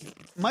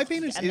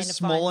is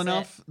small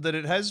enough that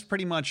it has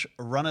pretty much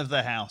run of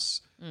the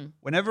house.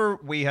 Whenever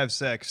we have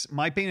sex,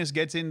 my penis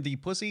gets in the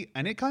pussy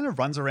and it kind of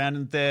runs around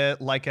in there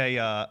like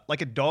a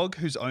dog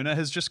whose owner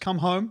has just come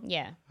home.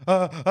 Yeah.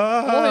 Or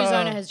whose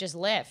owner has just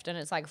left and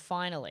it's like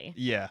finally.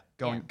 Yeah,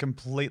 going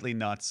completely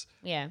nuts.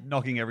 Yeah.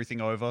 Knocking everything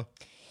over.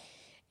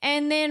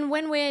 And then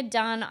when we're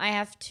done, I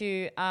have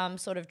to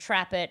sort of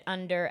trap it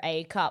under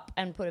a cup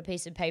and put a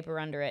piece of paper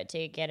under it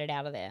to get it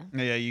out of there.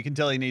 Yeah, you can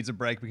tell he needs a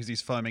break because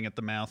he's foaming at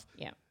the mouth.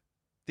 Yeah.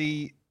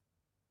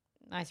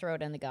 I throw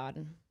it in the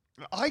garden.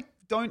 I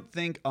don't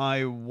think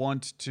I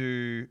want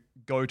to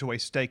go to a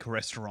steak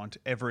restaurant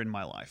ever in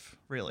my life,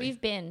 really.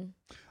 We've been.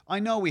 I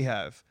know we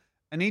have.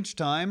 And each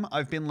time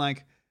I've been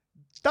like,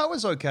 that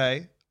was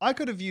okay. I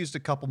could have used a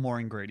couple more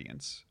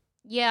ingredients.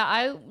 Yeah,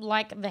 I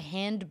like the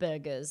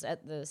hamburgers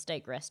at the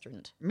steak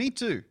restaurant. Me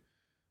too.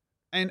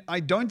 And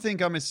I don't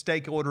think I'm a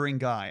steak ordering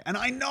guy. And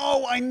I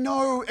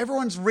know,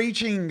 everyone's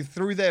reaching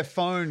through their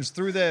phones,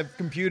 through their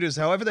computers,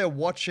 however they're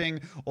watching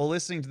or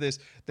listening to this.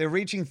 They're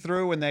reaching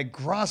through and they're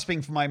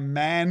grasping for my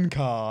man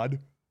card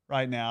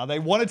right now. They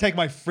want to take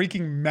my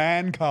freaking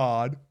man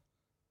card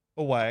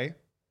away.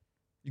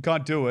 You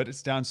can't do it.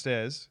 It's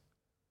downstairs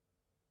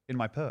in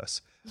my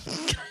purse.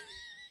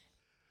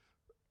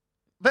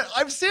 But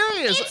I'm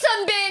serious. It's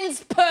a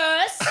Ben's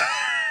purse.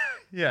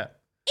 Yeah.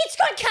 It's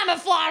got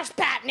camouflage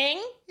patterning.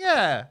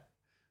 Yeah.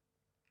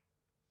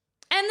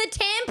 And the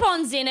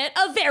tampons in it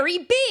are very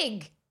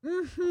big.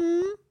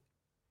 Mm-hmm.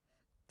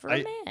 For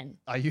a man.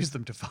 I use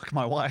them to fuck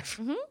my wife.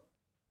 Mm-hmm.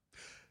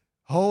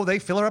 Oh, they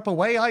fill her up a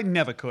way I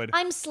never could.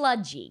 I'm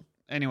sludgy.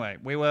 Anyway,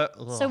 we were...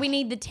 Ugh. So we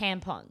need the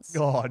tampons.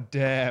 God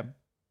damn.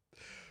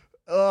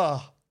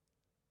 Ugh.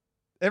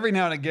 Every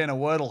now and again, a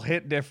word will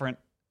hit different.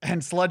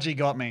 And sludgy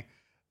got me.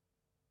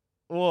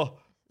 Oh.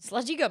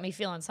 Sludgy got me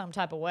feeling some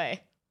type of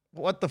way.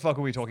 What the fuck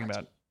are we talking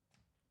about?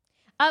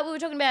 We were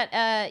talking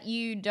about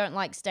you don't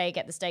like steak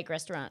at the steak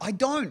restaurant. I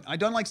don't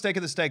like steak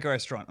at the steak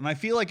restaurant. And I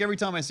feel like every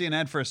time I see an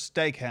ad for a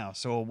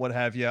steakhouse or what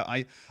have you,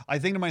 I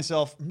think to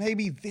myself,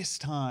 maybe this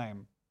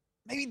time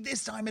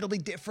it'll be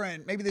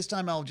different. Maybe this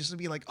time I'll just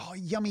be like, oh,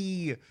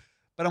 yummy.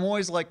 But I'm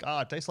always like,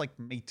 it tastes like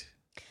meat.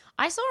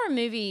 I saw a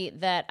movie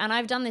that, and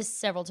I've done this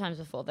several times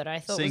before, that I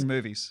thought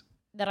movies.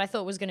 That I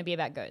thought was going to be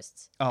about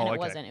ghosts. Oh, and it okay.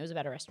 wasn't. It was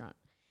about a restaurant.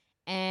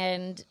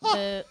 And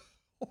the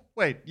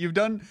Wait, you've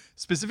done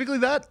specifically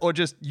that, or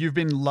just you've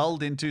been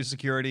lulled into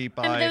security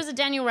by? there was a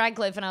Daniel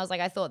Radcliffe, and I was like,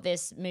 I thought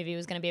this movie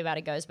was going to be about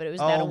a ghost, but it was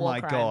about a Oh war my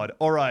crime. god!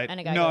 All right, And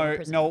a guy going to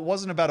prison. no, it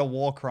wasn't about a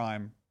war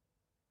crime.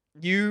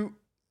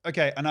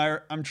 Okay, and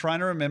I'm trying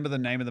to remember the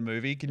name of the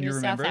movie. Can He you was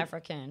remember South it?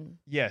 African.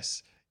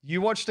 Yes,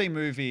 you watched a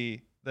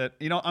movie that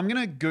I'm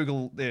gonna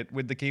Google it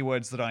with the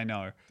keywords that I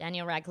know.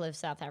 Daniel Radcliffe,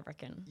 South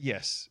African.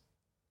 Yes,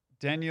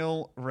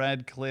 Daniel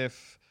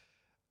Radcliffe.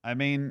 I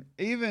mean,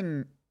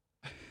 even.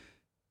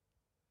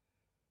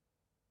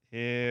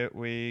 Here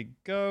we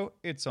go.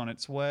 It's on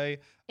its way.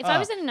 If I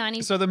was in a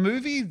 90s... So the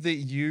movie that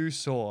you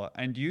saw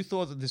and you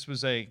thought that this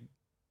was a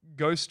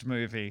ghost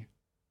movie,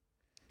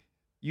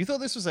 you thought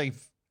this was a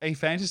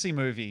fantasy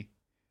movie.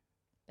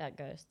 About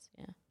ghosts,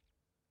 yeah.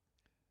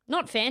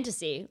 Not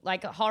fantasy,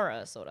 like a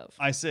horror, sort of.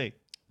 I see.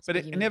 But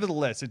Spooky movie.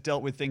 nevertheless, it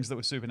dealt with things that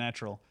were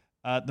supernatural.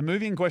 The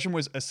movie in question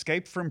was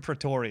Escape from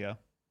Pretoria,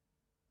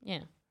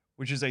 Yeah.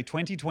 which is a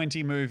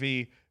 2020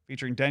 movie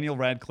featuring Daniel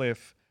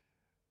Radcliffe,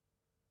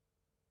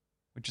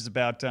 which is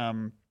about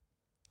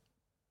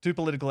two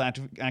political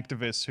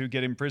activists who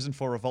get imprisoned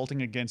for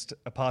revolting against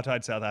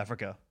apartheid South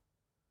Africa.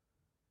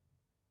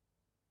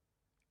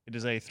 It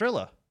is a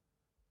thriller.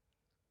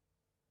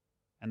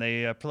 And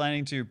they are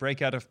planning to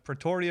break out of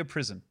Pretoria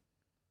prison.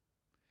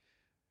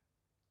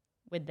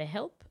 With the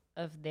help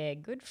of their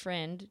good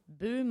friend,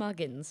 Boo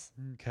Muggins.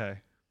 Okay.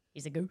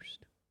 He's a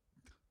ghost.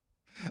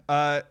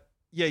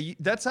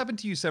 That's happened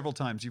to you several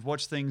times. You've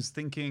watched things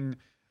thinking,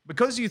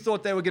 because you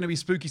thought they were going to be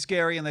spooky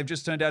scary and they've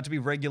just turned out to be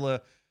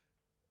regular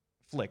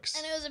flicks.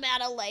 And it was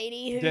about a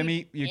lady who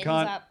Demi, you ends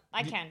can't. up...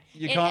 I can.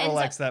 You It can't ends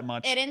relax up- that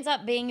much. It ends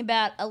up being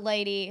about a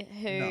lady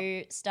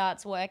who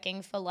starts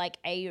working for like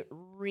a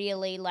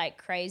really like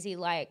crazy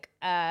like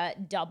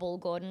double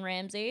Gordon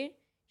Ramsay.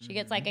 She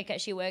gets like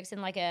she works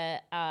in like a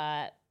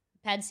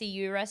Pad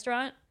CU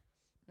restaurant.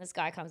 This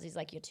guy comes, he's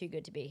like, "You're too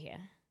good to be here."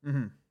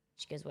 Mm-hmm.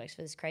 She goes, works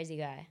for this crazy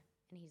guy,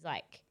 and he's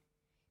like,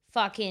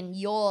 "Fucking,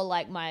 you're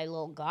like my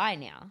little guy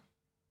now."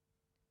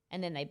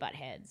 And then they butt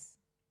heads,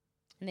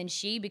 and then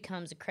she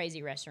becomes a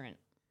crazy restaurant.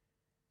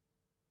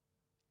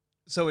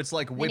 So it's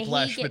like he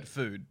Whiplash get- but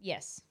food.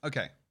 Yes.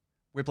 Okay.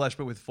 Whiplash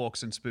but with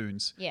forks and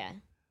spoons. Yeah.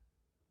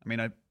 I mean,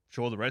 I'm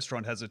sure the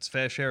restaurant has its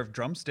fair share of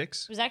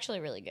drumsticks. It was actually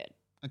really good.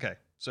 Okay.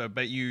 So,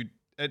 but you,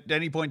 at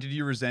any point, did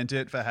you resent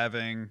it for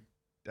having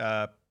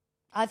I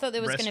thought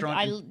there was going to be,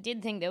 Restaurant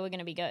did think there were going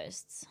to be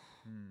ghosts.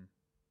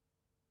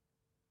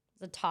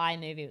 It's a Thai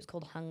movie. It was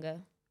called Hunger.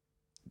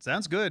 It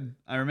sounds good.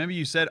 I remember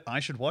you said I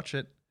should watch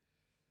it.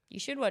 You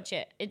should watch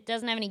it. It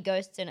doesn't have any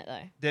ghosts in it,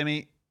 though.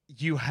 Demi,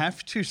 you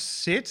have to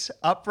sit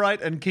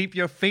upright and keep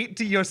your feet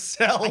to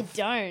yourself. I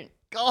don't.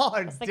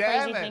 God That's the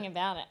damn crazy it. thing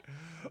about it.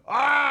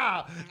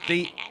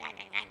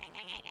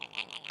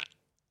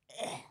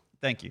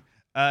 Thank you.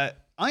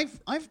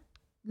 I've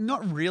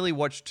not really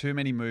watched too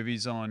many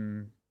movies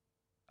on.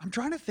 I'm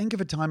trying to think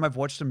of a time I've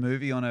watched a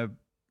movie on a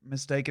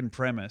mistaken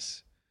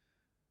premise.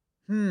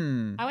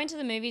 I went to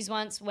the movies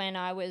once when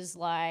I was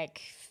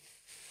like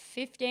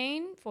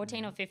 14 or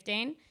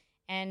 15.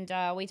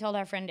 And we told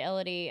our friend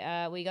Elodie,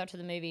 we got to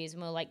the movies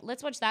and we were like,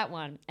 let's watch that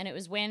one. And it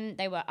was when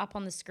they were up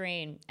on the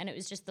screen and it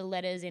was just the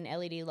letters in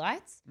LED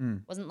lights.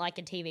 Wasn't like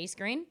a TV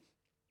screen.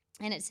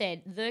 And it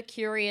said, The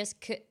Curious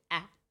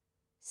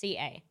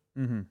C-A.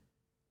 Mm-hmm.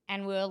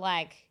 And we were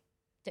like,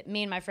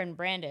 me and my friend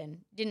Brandon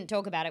didn't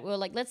talk about it. We were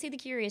like, let's see The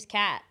Curious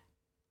Cat.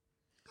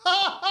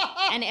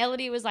 And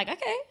Elodie was like,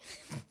 okay.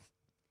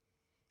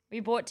 We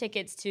bought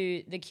tickets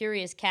to The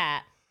Curious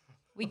Cat.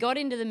 We got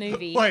into the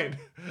movie. Wait,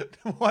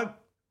 what?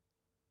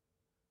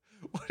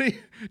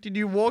 Did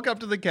you walk up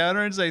to the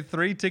counter and say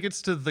 3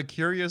 tickets to The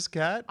Curious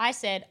Cat? I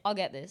said, I'll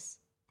get this.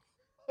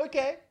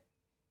 Okay.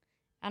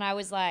 And I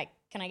was like,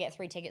 can I get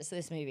 3 tickets to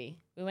this movie?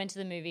 We went to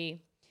the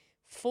movie.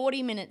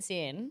 40 minutes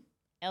in,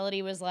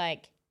 Elodie was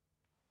like,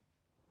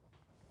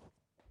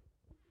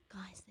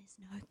 guys, there's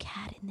no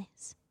cat in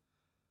this.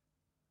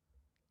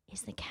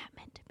 Is the cat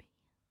meant to be?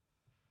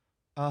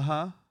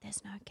 Uh-huh.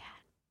 There's no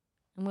cat.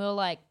 And we were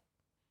like,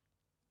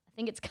 I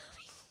think it's coming.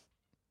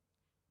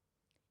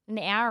 An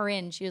hour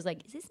in, she was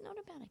like, is this not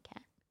about a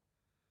cat?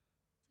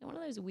 Is it one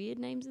of those weird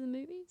names in the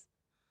movies?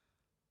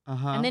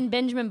 Uh-huh. And then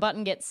Benjamin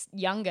Button gets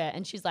younger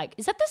and she's like,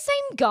 is that the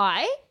same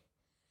guy?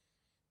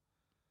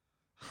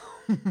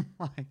 Oh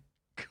my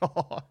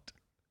God.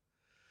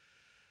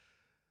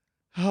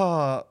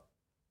 Oh.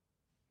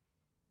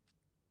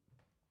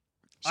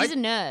 She's a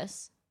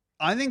nurse.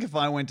 I think if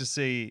I went to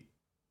see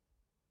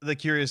The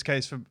Curious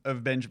Case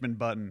of Benjamin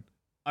Button,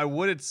 I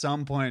would at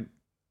some point,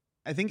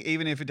 I think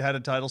even if it had a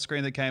title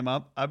screen that came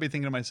up, I'd be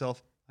thinking to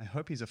myself, I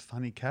hope he's a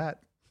funny cat.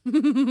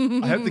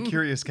 I hope the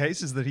curious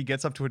case is that he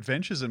gets up to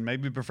adventures and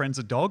maybe befriends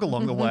a dog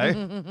along the way.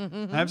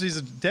 Perhaps he's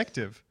a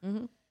detective.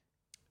 Mm-hmm.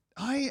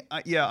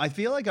 I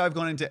feel like I've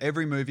gone into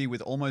every movie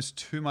with almost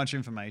too much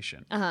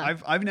information.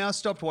 I've now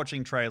stopped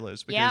watching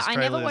trailers because Yeah, I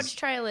never watch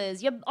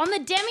trailers. You're on the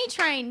Demi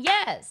train,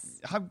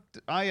 yes.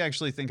 I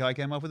actually think I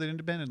came up with it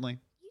independently.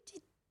 You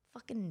did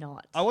fucking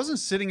not. I wasn't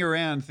sitting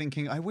around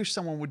thinking, I wish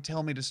someone would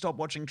tell me to stop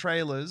watching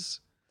trailers.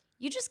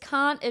 You just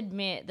can't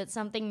admit that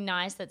something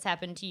nice that's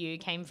happened to you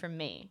came from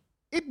me.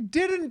 It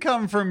didn't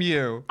come from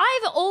you.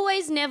 I've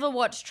always never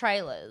watched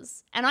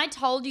trailers. And I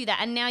told you that.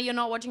 And now you're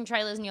not watching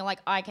trailers and you're like,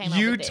 I came up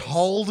with this. You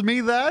told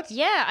me that?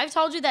 Yeah, I've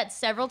told you that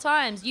several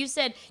times. You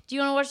said, do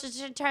you want to watch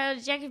the trailer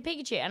to Jack and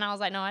Pikachu? And I was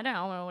like, no, I don't.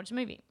 I want to watch a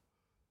movie.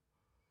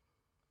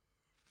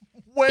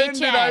 When Bitch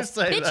did I ass.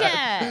 say Bitch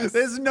that? ass.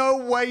 There's no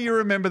way you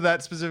remember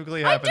that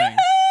specifically happening. I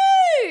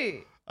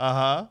do.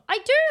 Uh-huh. I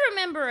do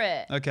remember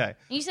it. Okay.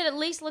 You said at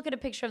least look at a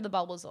picture of the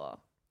Bulbasaur.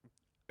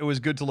 It was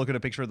good to look at a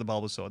picture of the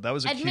Bulbasaur. That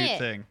was a cute Admit.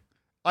 thing.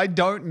 I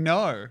don't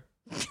know.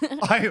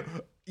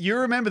 You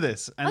remember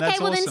this, and Okay, that's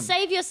well awesome. then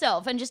save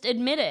yourself and just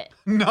admit it.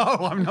 No,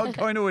 I'm not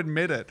going to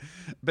admit it.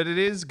 But it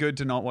is good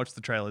to not watch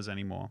the trailers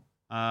anymore.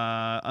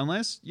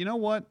 Unless, you know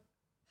what?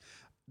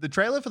 The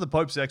trailer for The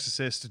Pope's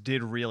Exorcist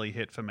did really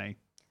hit for me.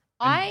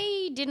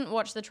 I didn't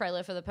watch the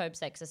trailer for The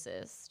Pope's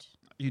Exorcist.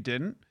 You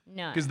didn't?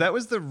 No. Because that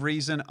was the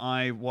reason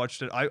I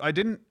watched it. I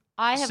didn't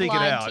I have seek it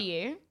lied out. to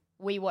you.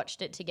 We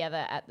watched it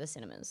together at the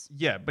cinemas.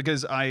 Yeah,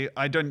 because I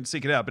don't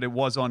seek it out, but it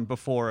was on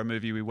before a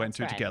movie we went That's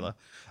to right. together.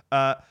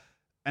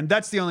 And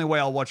that's the only way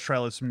I'll watch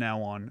trailers from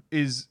now on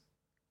is,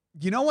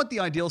 you know what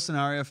the ideal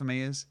scenario for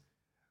me is?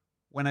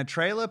 When a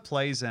trailer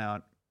plays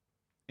out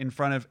in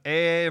front of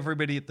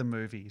everybody at the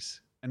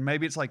movies, and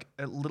maybe it's like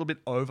a little bit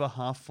over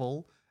half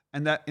full,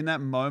 and that in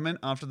that moment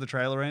after the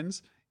trailer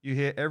ends, you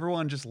hear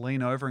everyone just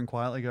lean over and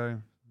quietly go,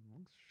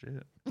 oh,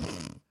 shit.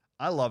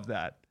 I love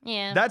that.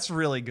 Yeah. That's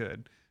really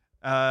good.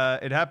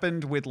 It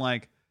happened with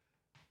I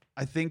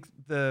think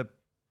what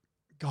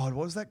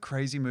was that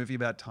crazy movie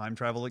about time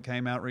travel that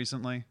came out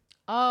recently?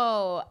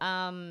 Oh,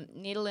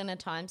 Needle in a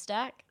Time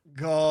Stack.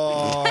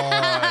 God.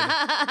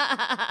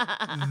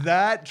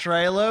 That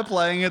trailer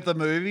playing at the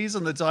movies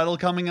and the title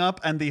coming up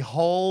and the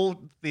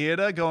whole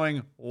theater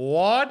going,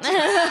 what?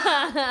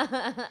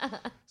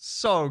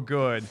 So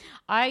good.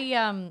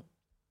 I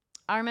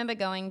remember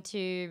going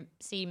to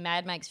see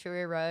Mad Max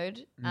Fury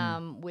Road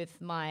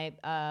with my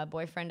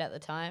boyfriend at the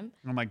time.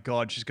 Oh my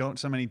God, she's got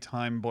so many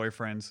time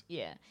boyfriends.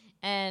 Yeah.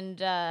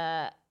 And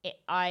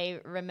I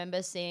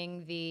remember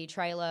seeing the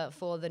trailer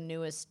for the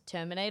newest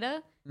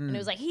Terminator. And it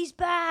was like, he's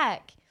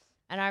back.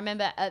 And I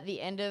remember at the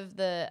end of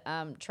the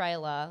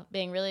trailer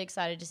being really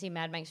excited to see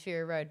Mad Max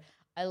Fury Road.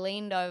 I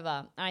leaned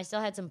over and I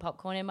still had some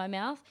popcorn in my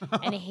mouth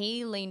and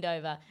he leaned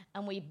over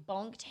and we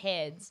bonked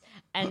heads.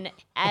 And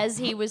as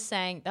he was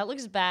saying, that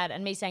looks bad,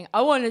 and me saying,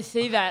 I want to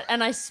see that,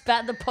 and I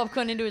spat the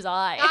popcorn into his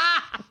eye.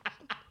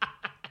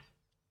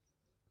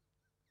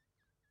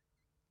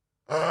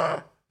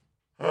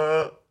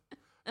 So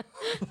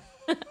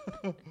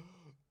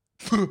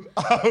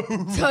I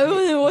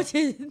want to watch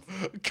it.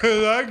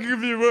 Can I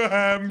give you a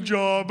ham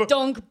job?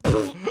 Donk.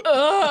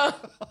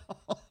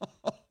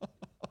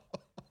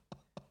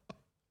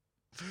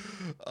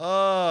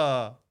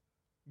 Oh,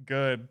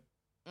 good.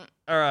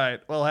 All right.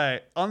 Well,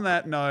 hey, on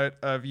that note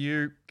of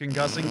you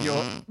concussing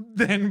your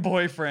then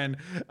boyfriend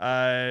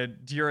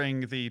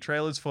during the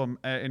trailers for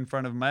in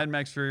front of Mad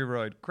Max Fury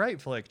Road, great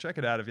flick. Check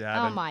it out if you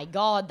haven't. Oh my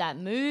God, that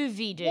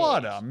movie, dude.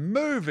 What a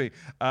movie.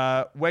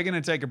 We're going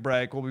to take a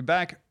break. We'll be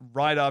back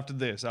right after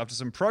this, after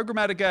some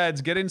programmatic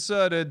ads get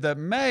inserted that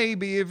may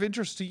be of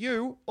interest to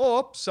you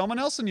or someone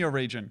else in your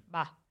region.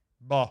 Bah.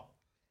 Bah.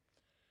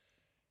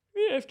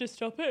 We have to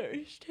stop it.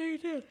 It's too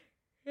good.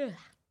 Yeah.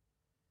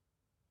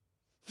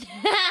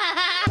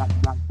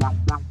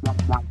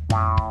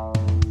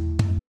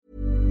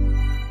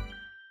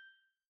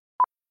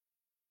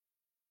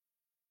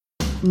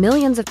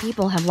 Millions of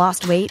people have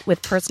lost weight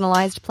with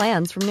personalized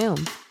plans from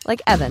Noom.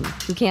 Like Evan,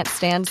 who can't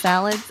stand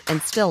salads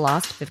and still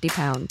lost 50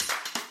 pounds.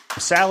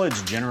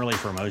 Salads generally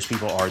for most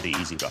people are the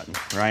easy button,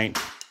 right?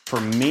 For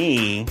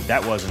me,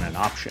 that wasn't an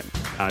option.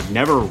 I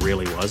never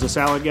really was a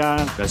salad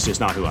guy. That's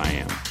just not who I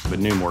am. But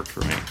Noom worked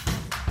for me.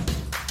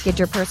 Get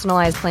your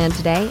personalized plan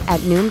today at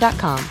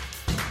Noom.com.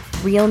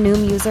 Real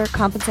Noom user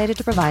compensated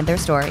to provide their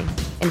story.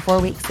 In 4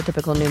 weeks, the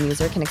typical Noom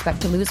user can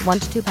expect to lose 1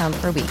 to 2 pounds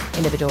per week.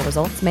 Individual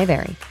results may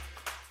vary.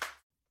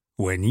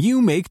 When you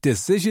make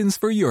decisions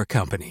for your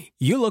company,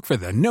 you look for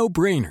the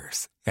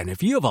no-brainers. And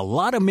if you have a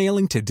lot of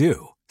mailing to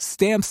do,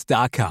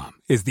 Stamps.com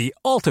is the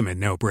ultimate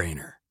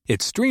no-brainer. It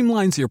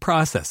streamlines your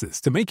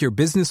processes to make your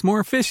business more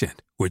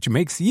efficient, which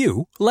makes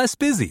you less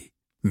busy.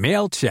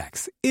 Mail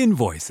checks,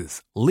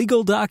 invoices,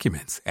 legal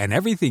documents, and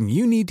everything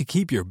you need to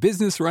keep your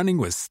business running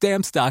with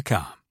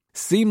Stamps.com.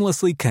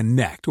 Seamlessly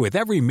connect with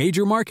every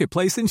major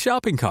marketplace and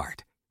shopping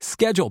cart.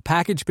 Schedule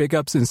package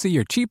pickups and see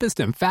your cheapest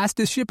and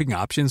fastest shipping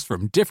options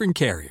from different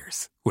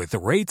carriers. With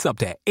rates up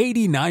to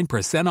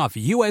 89% off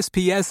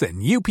USPS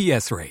and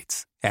UPS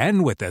rates.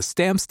 And with the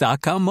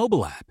Stamps.com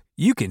mobile app,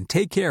 you can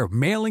take care of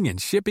mailing and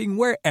shipping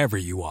wherever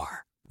you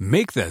are.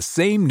 Make the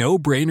same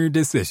no-brainer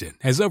decision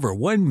as over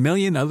 1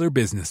 million other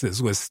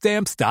businesses with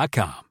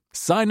Stamps.com.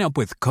 Sign up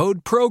with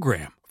Code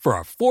PROGRAM for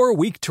a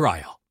 4-week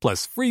trial,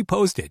 plus free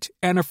postage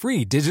and a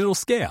free digital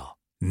scale.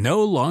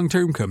 No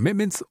long-term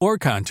commitments or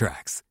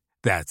contracts.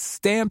 That's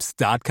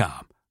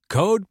Stamps.com.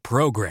 Code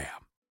PROGRAM.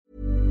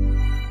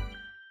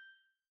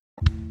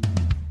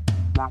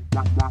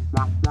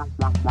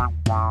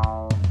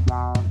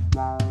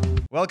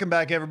 Welcome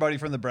back, everybody,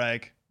 from the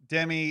break.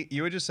 Demi,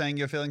 you were just saying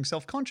you're feeling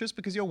self-conscious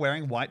because you're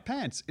wearing white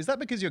pants. Is that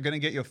because you're going to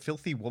get your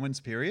filthy woman's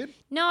period?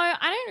 No, I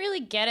don't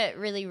really get it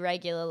really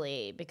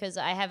regularly because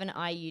I have an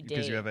IUD.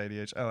 Because you have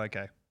ADHD. Oh,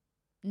 okay.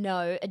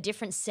 No, a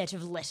different set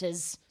of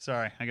letters.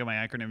 Sorry, I got my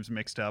acronyms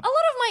mixed up. A lot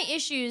of my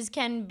issues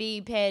can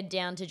be pared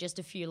down to just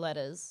a few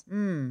letters.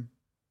 TOM.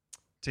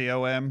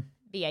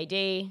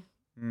 BAD.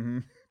 Mm-hmm.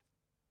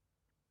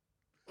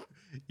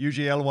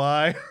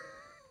 UGLY.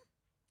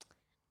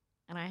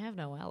 And I have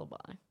no alibi.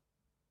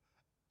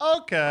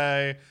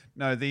 Okay.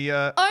 No, the...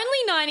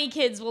 Only 90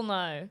 kids will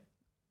know.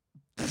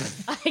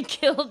 I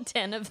killed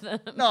 10 of them.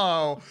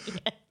 No.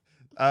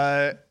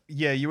 Yeah.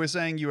 Yeah, you were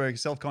saying you were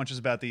self-conscious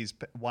about these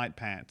white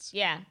pants.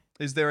 Yeah.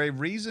 Is there a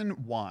reason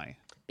why?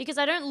 Because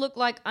I don't look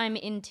like I'm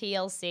in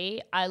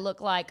TLC. I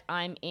look like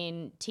I'm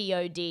in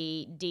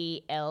TODDLER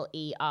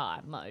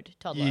mode.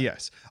 Toddler.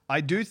 Yes. I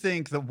do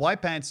think that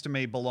white pants to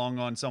me belong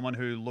on someone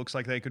who looks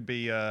like they could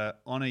be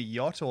on a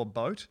yacht or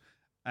boat.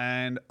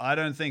 And I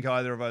don't think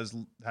either of us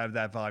have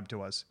that vibe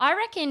to us. I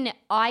reckon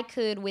I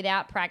could,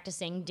 without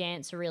practicing,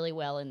 dance really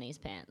well in these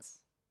pants.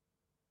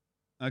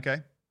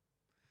 Okay.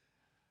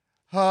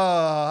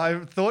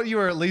 I thought you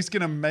were at least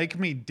going to make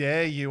me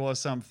dare you or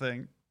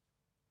something.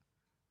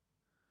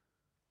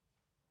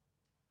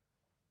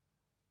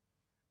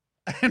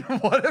 And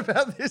what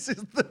about this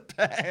is the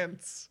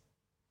pants?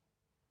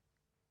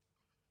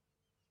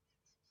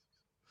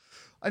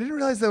 I didn't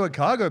realize they were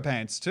cargo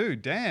pants too.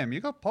 Damn, you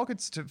got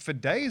pockets for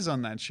days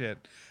on that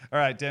shit. All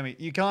right, Demi,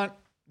 you can't,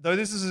 though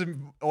this is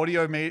an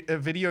video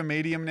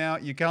medium now,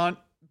 you can't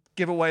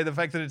give away the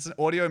fact that it's an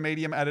audio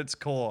medium at its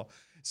core.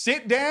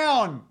 Sit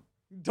down!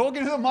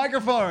 Talking to the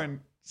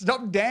microphone.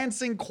 Stop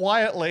dancing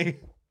quietly.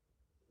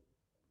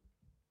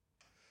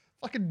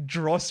 Fucking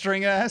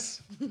drawstring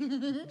ass.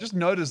 Just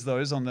notice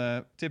those on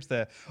the tips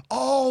there.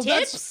 Oh,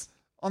 Tips? that's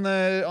on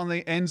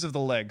the ends of the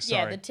legs.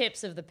 Sorry. Yeah, the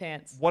tips of the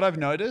pants. What I've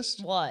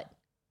noticed, What?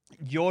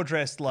 you're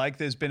dressed like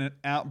there's been an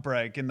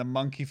outbreak in the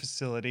monkey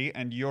facility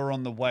and you're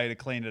on the way to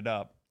clean it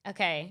up.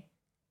 Okay.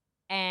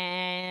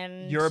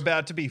 And... You're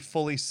about to be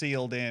fully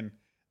sealed in.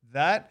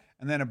 That,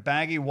 and then a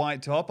baggy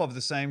white top of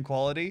the same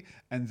quality,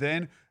 and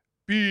then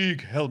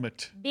big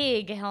helmet.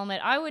 Big helmet.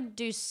 I would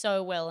do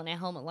so well in a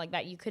helmet like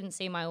that. You couldn't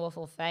see my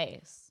awful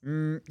face.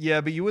 Yeah,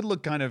 but you would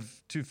look kind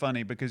of too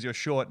funny because you're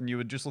short and you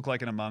would just look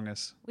like an Among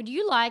Us. Would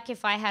you like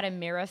if I had a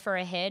mirror for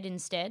a head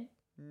instead?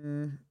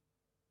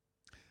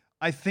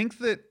 I think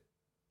that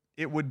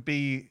it would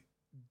be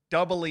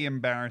doubly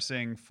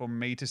embarrassing for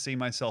me to see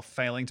myself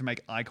failing to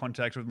make eye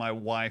contact with my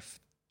wife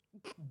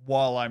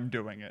while I'm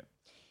doing it.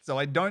 So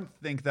I don't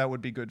think that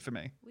would be good for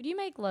me. Would you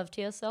make love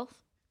to yourself?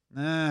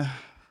 Would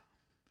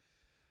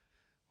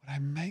I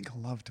make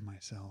love to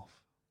myself?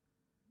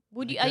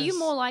 Would you? I Are you guess-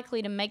 more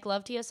likely to make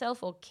love to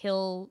yourself or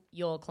kill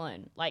your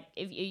clone? Like,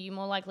 are you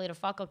more likely to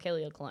fuck or kill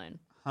your clone?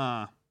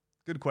 Huh.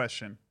 Good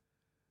question.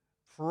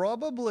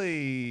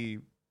 Probably...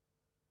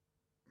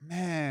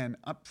 Man,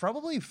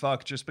 probably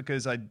fuck just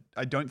because I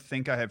don't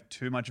think I have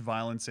too much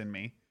violence in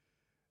me.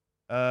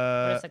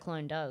 What if the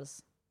clone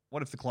does?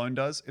 What if the clone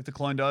does? If the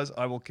clone does,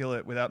 I will kill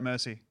it without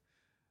mercy.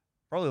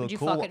 Probably Would look you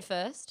cool. fuck it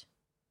first?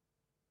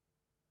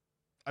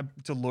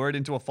 To lure it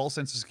into a false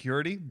sense of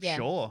security? Yeah.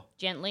 Sure.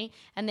 Gently.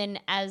 And then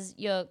as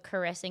you're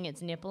caressing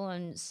its nipple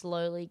and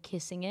slowly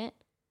kissing it,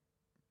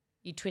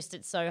 you twist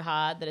it so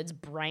hard that its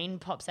brain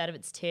pops out of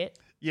its tit.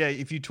 Yeah,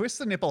 if you twist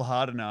the nipple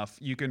hard enough,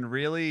 you can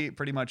really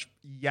pretty much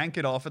yank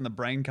it off and the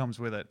brain comes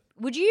with it.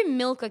 Would you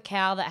milk a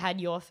cow that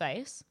had your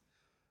face?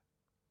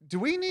 Do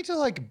we need to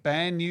like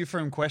ban you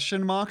from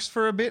question marks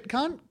for a bit,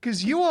 cunt?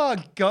 Because you are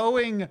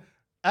going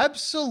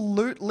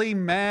absolutely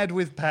mad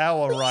with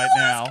power right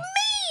now. Ask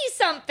me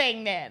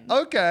something then.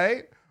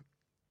 Okay.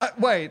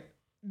 Wait.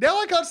 Now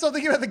I can't stop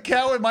thinking about the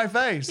cow in my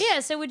face. Yeah,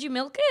 so would you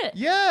milk it?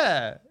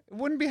 Yeah.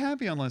 Wouldn't be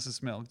happy unless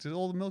it's milked.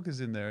 All the milk is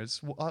in there.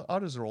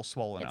 Udders are all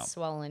swollen It's up.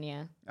 swollen,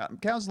 yeah.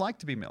 Cows like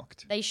to be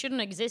milked. They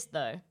shouldn't exist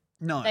though.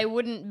 No. They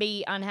wouldn't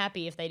be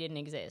unhappy if they didn't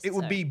exist. It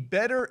would so. be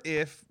better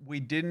if we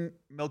didn't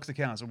milk the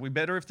cows. It would be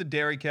better if the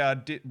dairy cow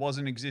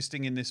wasn't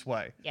existing in this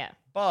way. Yeah.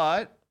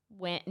 But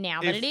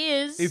Now that it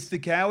is. if the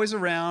cow is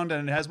around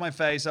and it has my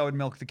face, I would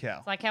milk the cow.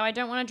 It's like how I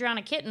don't want to drown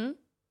a kitten.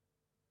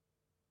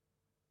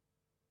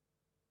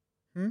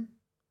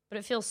 But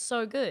it feels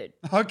so good.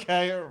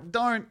 Okay,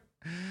 don't.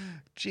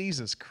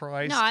 Jesus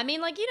Christ. No, I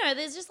mean, like,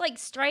 there's just like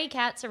stray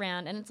cats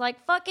around and it's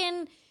like,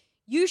 fucking,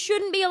 you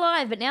shouldn't be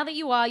alive. But now that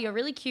you are, you're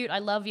really cute. I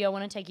love you. I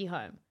want to take you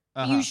home.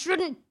 Uh-huh. You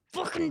shouldn't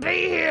fucking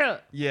be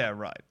here. Yeah,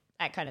 right.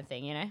 That kind of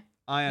thing,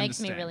 I Makes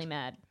understand. me really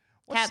mad.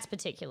 What's- Cats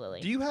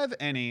particularly. Do you have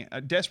any,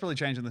 desperately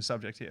changing the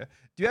subject here,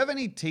 do you have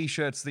any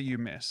t-shirts that you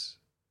miss?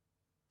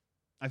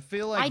 I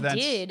feel like I that's...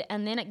 did,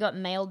 and then it got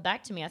mailed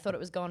back to me. I thought it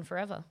was gone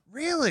forever.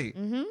 Really?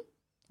 Mm-hmm.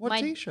 What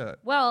t-shirt?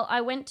 Well,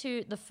 I went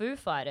to the Foo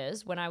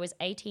Fighters when I was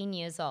 18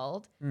 years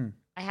old.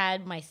 I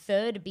had my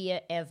third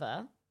beer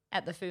ever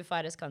at the Foo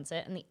Fighters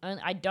concert, and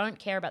I don't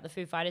care about the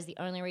Foo Fighters. The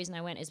only reason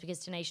I went is because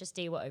Tenacious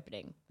D were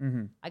opening.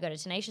 I got a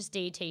Tenacious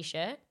D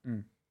t-shirt,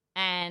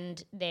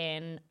 And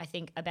then I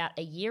think about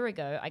a year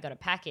ago, I got a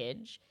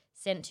package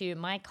sent to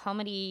my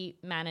comedy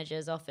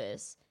manager's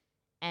office.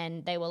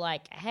 And they were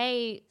like,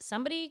 hey,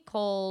 somebody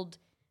called,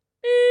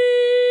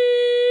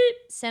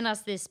 sent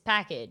us this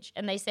package.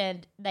 And they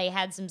said they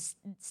had some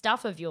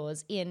stuff of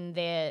yours in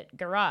their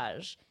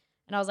garage.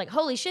 And I was like,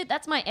 holy shit,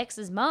 that's my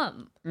ex's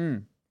mum.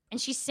 And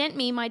she sent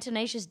me my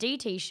Tenacious D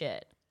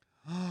t-shirt.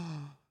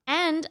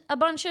 And a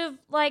bunch of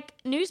like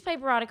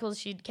newspaper articles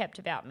she'd kept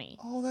about me.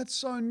 Oh, that's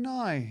so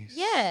nice.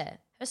 Yeah.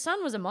 Her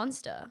son was a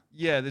monster.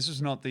 Yeah, this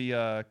is not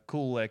the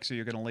cool ex who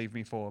you're going to leave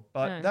me for,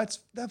 but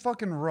that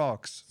fucking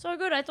rocks. So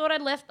good. I thought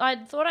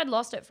I'd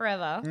lost it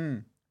forever.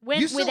 Went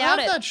You still without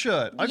have it. that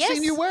shirt. I've Yes.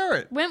 seen you wear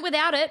it. Went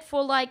without it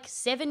for like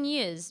 7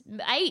 years,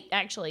 8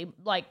 actually,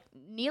 like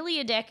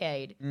nearly a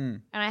decade.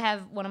 And I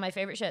have one of my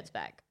favorite shirts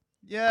back.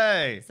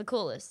 Yay. It's the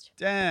coolest.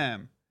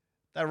 Damn.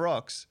 That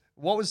rocks.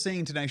 What was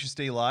seeing Tenacious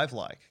D live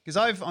like? Because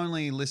I've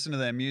only listened to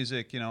their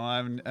music,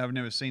 I've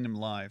never seen them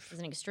live.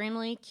 There's an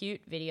extremely cute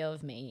video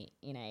of me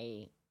in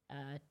a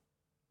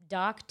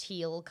dark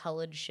teal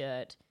colored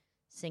shirt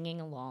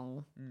singing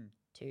along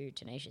to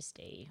Tenacious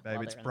D. Babe,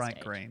 while it's they're on bright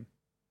stage. green.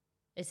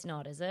 It's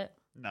not, is it?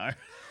 No.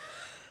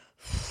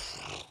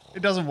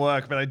 It doesn't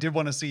work, but I did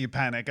want to see you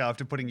panic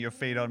after putting your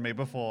feet on me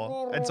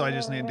before. And so I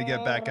just needed to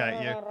get back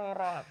at you.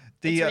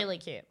 It's really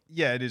cute.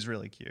 Yeah, it is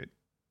really cute.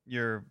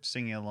 You're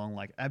singing along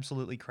like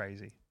absolutely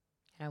crazy.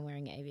 And I'm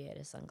wearing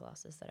aviator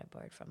sunglasses that I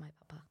borrowed from my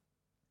papa.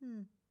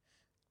 Man,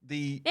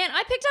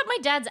 I picked up my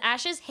dad's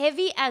ashes,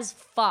 heavy as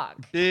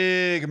fuck.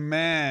 big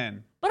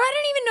man. But I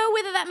don't even know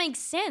whether that makes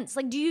sense.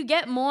 Like, do you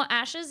get more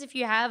ashes if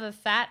you have a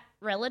fat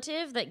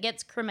relative that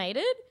gets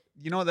cremated?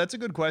 You know what? That's a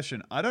good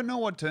question. I don't know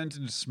what turns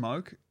into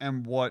smoke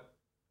and what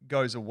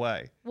goes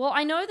away. Well,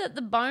 I know that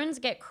the bones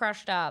get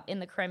crushed up in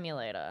the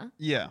cremulator.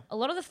 Yeah. A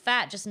lot of the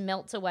fat just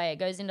melts away. It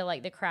goes into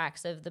like the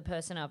cracks of the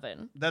person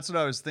oven. That's what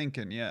I was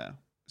thinking, yeah.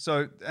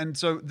 So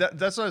that's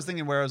what I was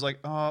thinking where I was like,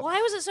 oh.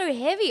 Why was it so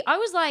heavy? I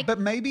was like, But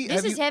maybe.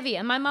 this is heavy.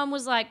 And my mum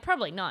was like,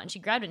 probably not. And she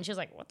grabbed it and she was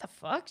like, what the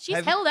fuck? She's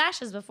held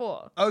ashes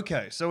before.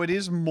 Okay, so it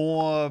is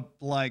more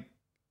like,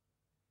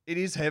 it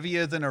is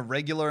heavier than a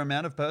regular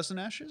amount of person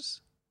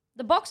ashes?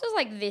 The box was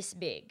like this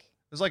big.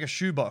 It was like a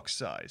shoebox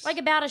size. Like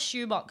about a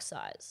shoebox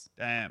size.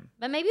 Damn.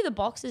 But maybe the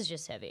box is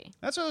just heavy.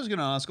 That's what I was going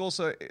to ask.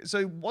 Also, so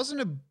it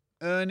wasn't an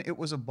urn, it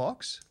was a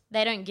box?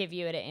 They don't give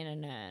you it in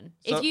an urn.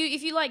 So-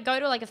 if you like go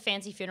to like a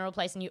fancy funeral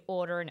place and you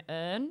order an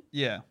urn,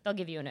 Yeah. they'll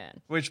give you an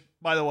urn. Which,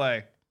 by the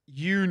way,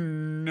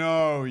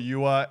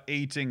 you are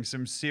eating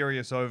some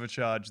serious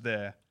overcharge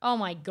there. Oh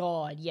my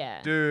God,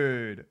 yeah.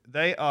 Dude,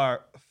 they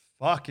are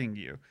fucking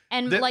you.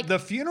 And the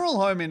funeral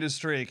home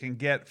industry can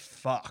get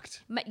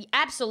fucked.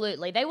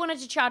 Absolutely. They wanted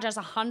to charge us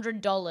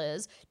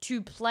 $100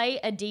 to play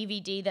a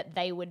DVD that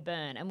they would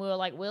burn. And we were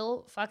like,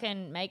 we'll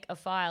fucking make a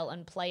file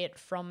and play it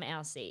from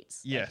our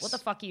seats. Like, Yes. what the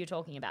fuck are you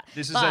talking about?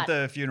 This is at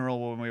the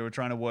funeral when we were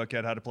trying to work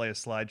out how to play a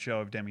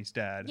slideshow of Demi's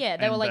dad. Yeah,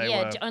 they And were like,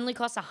 it only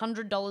costs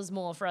 $100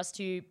 more for us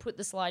to put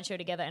the slideshow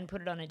together and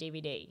put it on a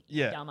DVD.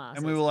 You Yeah. dumbasses.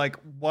 And we were like,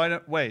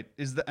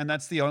 and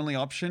that's the only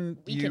option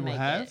We you can make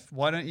have? it.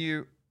 Why don't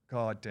you?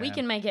 God damn. We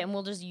can make it and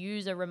we'll just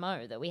use a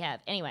remote that we have.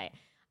 Anyway,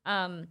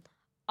 I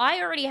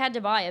already had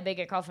to buy a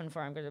bigger coffin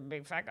for him because I'm a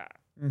big fat guy.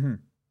 Mm-hmm.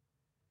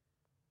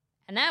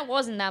 And that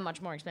wasn't that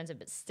much more expensive,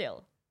 but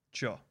still.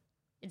 Sure.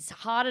 It's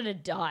harder to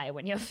die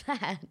when you're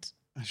fat.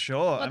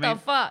 Sure. What the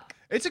fuck?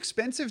 It's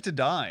expensive to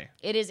die.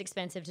 It is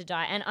expensive to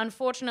die. And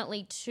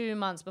unfortunately, 2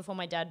 months before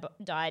my dad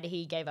died,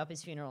 he gave up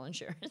his funeral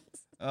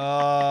insurance. Oh,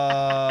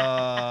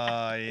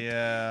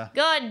 yeah.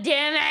 God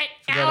damn it,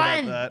 Forgot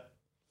Alan! about that.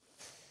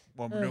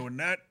 Won't be doing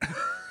that.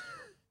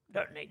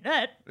 Don't need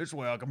that. This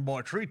way I can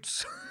buy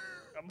treats.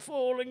 I'm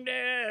falling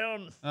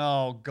down.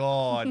 Oh,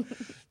 God.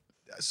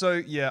 So,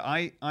 yeah,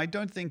 I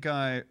don't think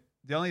the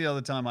only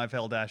other time I've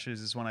held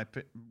ashes is when I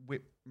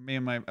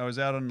was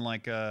out on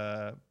like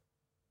a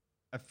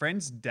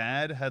friend's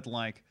dad had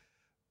like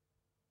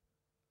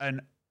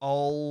an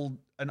old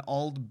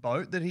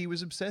boat that he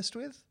was obsessed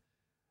with.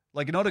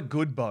 Like not a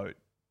good boat,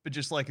 but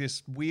just like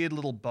this weird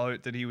little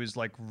boat that he was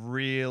like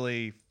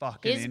really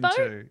fucking His into.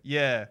 boat?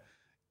 Yeah.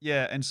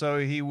 Yeah. And so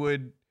he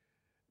would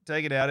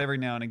take it out every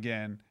now and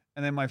again.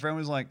 And then my friend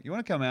was like, you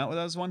want to come out with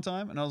us one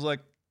time? And I was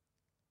like,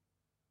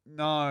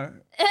 no.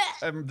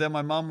 And then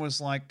my mum was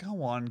like,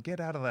 go on, get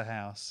out of the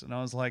house. And I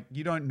was like,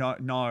 you don't know.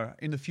 No,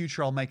 in the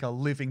future, I'll make a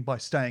living by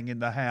staying in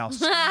the house.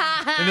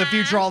 In the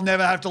future, I'll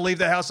never have to leave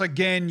the house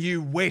again,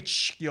 you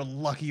witch. You're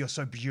lucky you're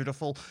so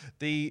beautiful.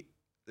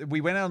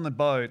 We went out on the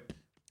boat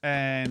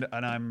and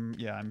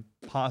I'm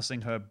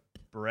passing her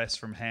breasts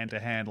from hand to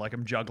hand like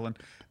I'm juggling.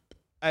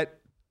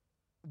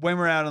 When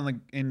we're out on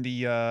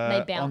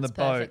the bounce boat,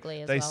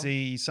 perfectly as they well.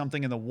 see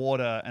something in the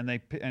water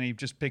and he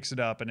just picks it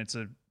up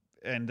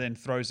and then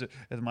throws it.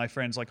 And my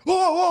friend's like,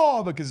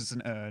 oh, because it's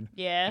an urn.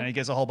 Yeah. And he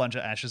gets a whole bunch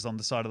of ashes on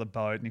the side of the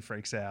boat and he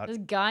freaks out. There's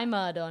guy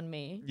mud on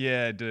me.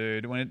 Yeah,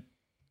 dude.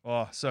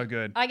 So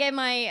good. I gave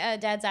my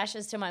dad's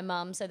ashes to my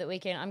mum so that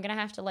I'm going to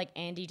have to like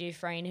Andy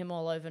Dufresne him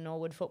all over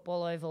Norwood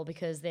Football Oval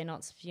because you're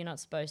not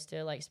supposed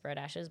to like spread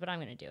ashes, but I'm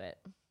going to do it.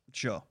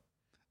 Sure.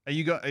 Are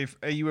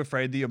you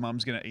afraid that your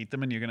mum's going to eat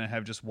them and you're going to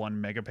have just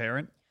one mega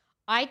parent?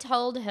 I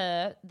told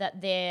her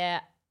that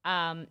they're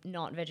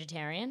not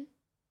vegetarian,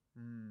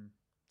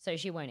 so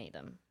she won't eat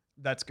them.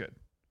 That's good.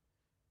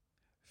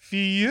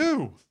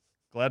 Phew.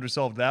 Glad we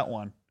solved that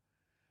one.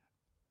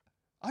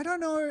 I don't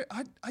know.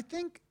 I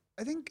think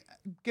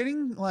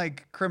getting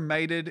like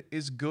cremated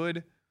is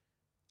good.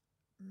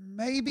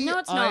 Maybe No,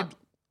 it's not.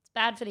 It's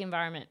bad for the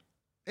environment.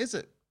 Is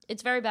it?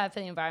 It's very bad for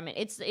the environment.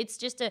 It's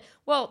just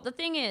the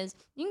thing is,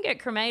 you can get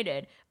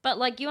cremated, but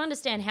like you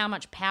understand how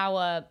much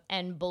power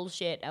and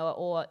bullshit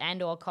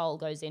or coal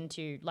goes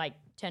into like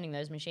turning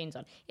those machines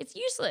on. It's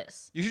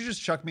useless. You should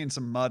just chuck me in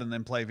some mud and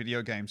then play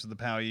video games with the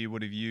power you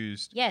would have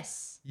used.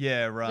 Yes.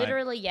 Yeah, right.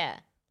 Literally, yeah.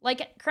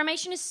 Like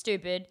cremation is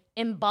stupid.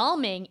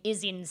 Embalming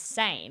is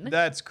insane.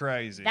 That's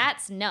crazy.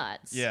 That's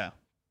nuts. Yeah.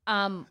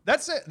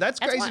 That's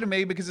crazy to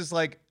me because it's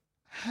like,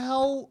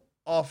 how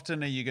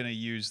often are you going to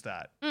use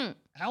that?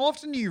 How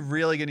often are you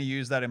really going to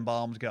use that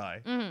embalmed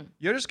guy?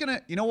 You're just going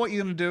to, you know what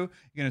you're going to do?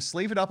 You're going to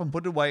sleeve it up and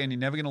put it away and you're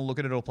never going to look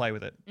at it or play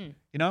with it. You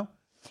know?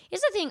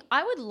 Here's the thing.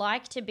 I would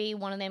like to be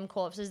one of them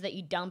corpses that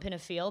you dump in a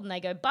field and they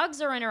go, bugs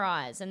are in her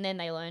eyes. And then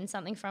they learn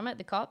something from it,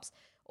 the cops.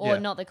 Or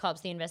not the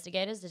cops, the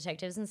investigators,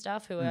 detectives and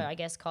stuff who are, I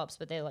guess, cops,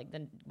 but they're like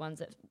the ones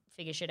that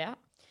figure shit out.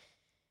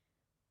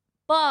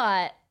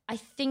 But I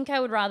think I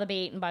would rather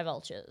be eaten by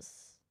vultures.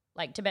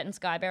 Like Tibetan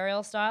sky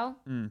burial style.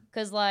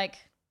 Because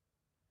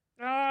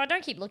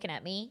don't keep looking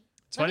at me.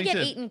 It's Let me funny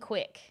get to- eaten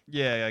quick.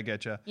 Yeah, I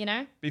get you. You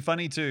know? Be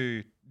funny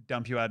to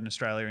dump you out in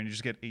Australia and you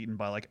just get eaten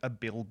by like a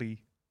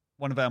bilby,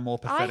 one of our more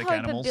pathetic I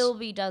hope animals. a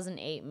bilby doesn't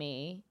eat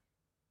me.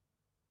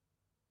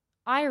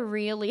 I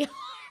really hope.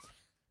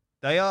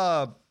 They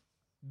are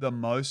the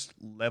most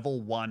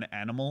level 1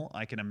 animal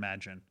I can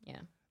imagine. Yeah.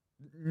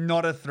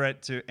 Not a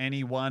threat to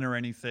anyone or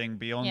anything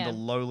beyond Yeah. the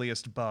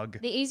lowliest bug.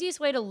 The easiest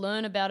way to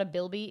learn about a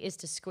bilby is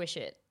to squish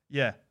it.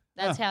 Yeah.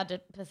 That's how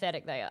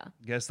pathetic they are.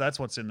 Guess that's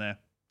what's in there.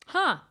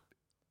 Huh.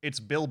 It's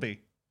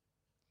bilby.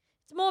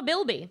 It's more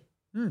bilby.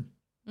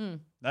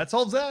 That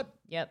solves that.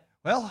 Yep.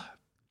 Well,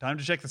 time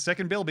to check the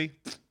second bilby.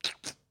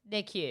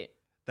 They're cute.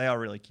 They are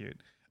really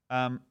cute.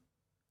 God,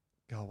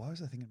 why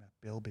was I thinking about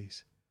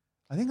bilbies?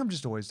 I think I'm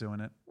just always doing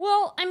it.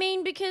 Well, I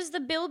mean, because the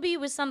bilby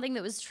was something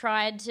that was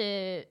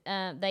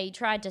they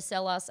tried to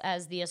sell us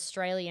as the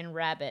Australian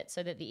rabbit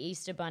so that the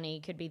Easter bunny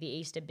could be the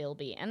Easter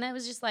bilby. And that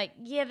was just like,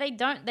 yeah,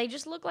 they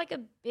just look like a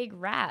big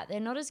rat. They're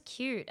not as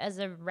cute as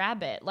a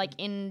rabbit, like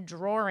in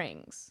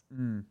drawings,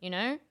 you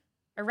know?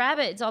 A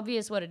rabbit, it's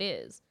obvious what it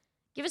is.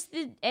 Give us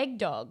the egg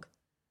dog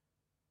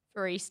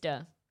for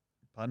Easter.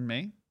 Pardon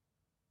me?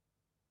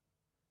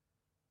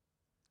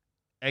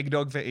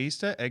 Eggnog for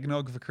Easter,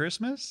 eggnog for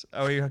Christmas?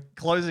 Are we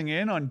closing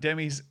in on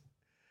Demi's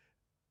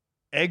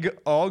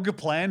egg-og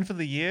plan for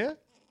the year?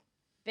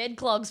 Bed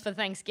clogs for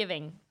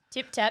Thanksgiving.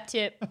 Tip, tap,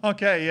 tip.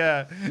 Okay,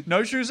 yeah.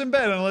 No shoes in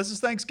bed unless it's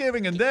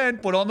Thanksgiving, and then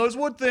put on those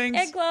wood things.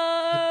 Egg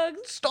clogs.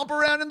 Stomp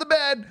around in the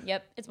bed.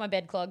 Yep, it's my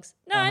bed clogs.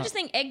 No, I just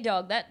think egg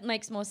dog. That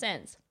makes more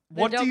sense.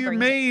 The What dog do you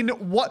brings it. mean?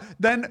 What?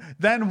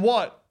 Then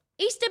what?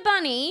 Easter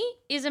bunny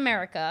is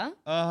America.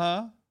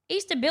 Uh-huh.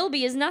 Easter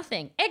bilby is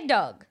nothing. Egg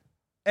dog.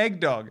 Egg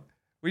dog.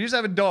 We just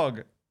have a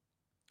dog.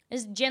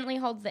 Just gently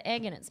holds the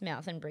egg in its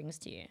mouth and brings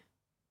to you.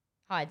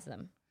 Hides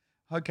them.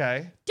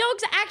 Okay.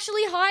 Dogs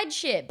actually hide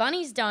shit.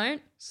 Bunnies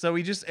don't. So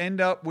we just end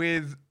up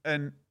with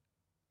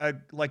a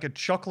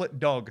chocolate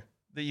dog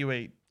that you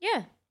eat.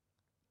 Yeah.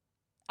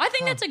 I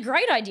think that's a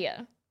great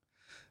idea.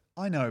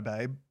 I know,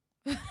 babe.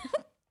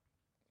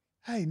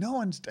 Hey, no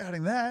one's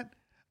doubting that.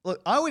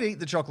 Look, I would eat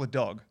the chocolate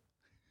dog.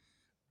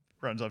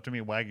 Runs up to me,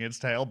 wagging its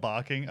tail,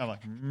 barking. I'm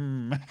like,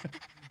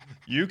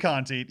 You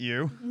can't eat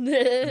you.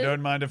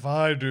 Don't mind if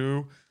I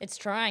do. It's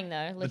trying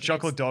though. The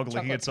chocolate dog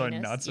licking its own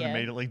penis. nuts Yeah. and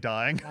immediately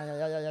dying.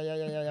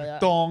 All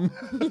Dong.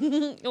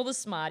 the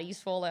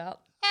smarties fall out.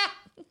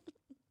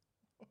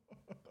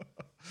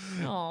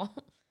 Oh,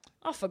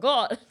 I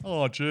forgot.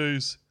 Oh,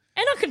 jeez.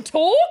 And I can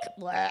talk?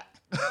 Blah.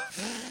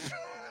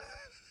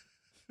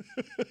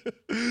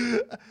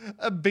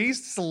 A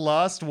beast's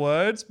last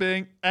words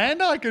being,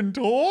 and I can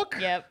talk?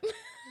 Yep.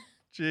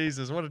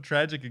 Jesus, what a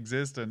tragic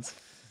existence.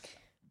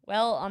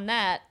 Well, on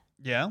that,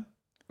 Yeah?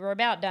 we're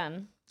about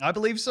done. I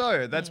believe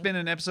so. That's been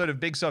an episode of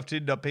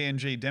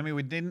BigSoftTid.png. Demi,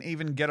 we didn't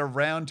even get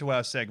around to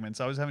our segments.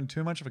 I was having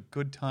too much of a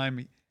good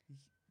time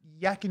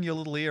yakking your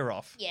little ear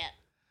off. Yeah.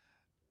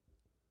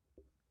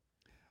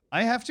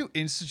 I have to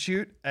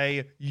institute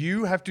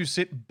you have to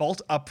sit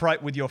bolt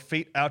upright with your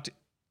feet out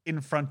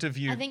in front of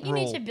you I think you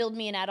rule. need to build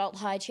me an adult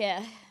high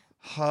chair.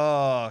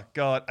 Oh,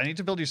 God. I need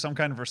to build you some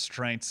kind of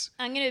restraints.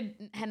 I'm going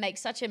to make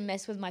such a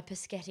mess with my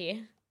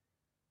Pischetti.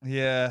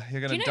 Yeah,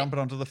 you're going Do to you know- dump it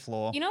onto the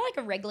floor. You know, like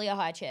a regular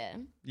high chair,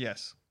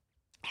 Yes.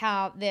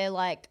 how they're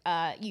like,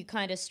 you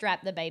kind of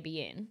strap the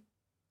baby in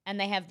and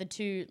they have the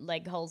 2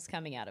 leg holes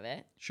coming out of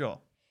it. Sure.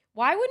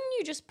 Why wouldn't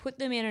you just put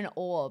them in an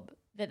orb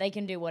that they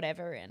can do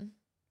whatever in?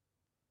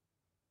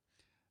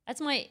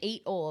 That's my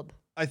eat orb.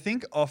 I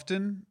think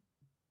often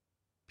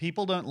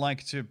people don't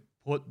like to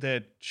put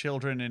their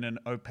children in an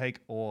opaque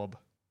orb.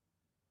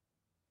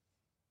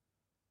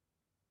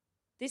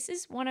 This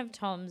is one of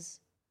Tom's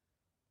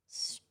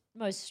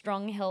most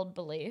strong-held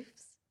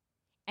beliefs.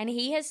 And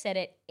he has said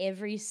it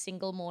every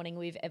single morning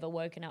we've ever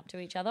woken up to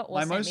each other or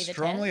My sent me most the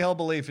strongly text. held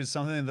belief is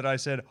something that I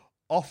said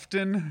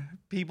often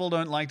people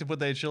don't like to put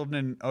their children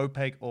in an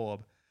opaque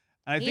orb.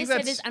 And I He think said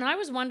that's this, and I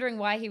was wondering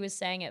why he was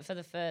saying it for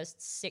the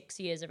first 6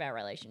 years of our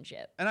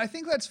relationship. And I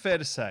think that's fair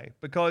to say,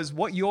 because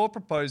what you're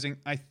proposing,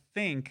 I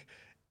think,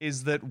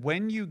 is that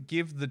when you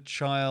give the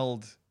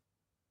child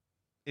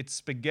its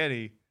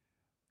spaghetti,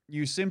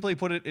 you simply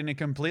put it in a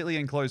completely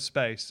enclosed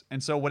space.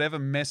 And so whatever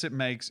mess it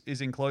makes is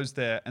enclosed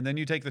there. And then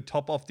you take the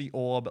top off the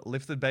orb,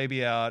 lift the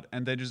baby out,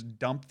 and then just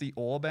dump the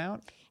orb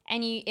out.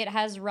 And it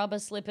has rubber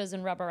slippers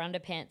and rubber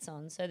underpants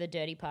on, so the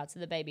dirty parts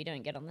of the baby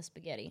don't get on the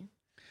spaghetti.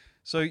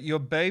 So your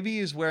baby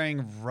is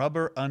wearing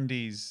rubber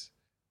undies,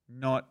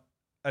 not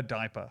a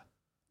diaper.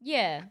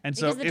 Yeah, And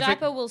so because the if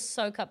diaper will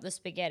soak up the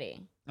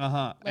spaghetti.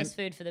 Uh-huh. Less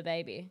food for the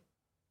baby.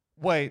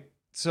 Wait,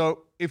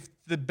 so if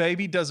the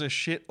baby does a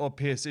shit or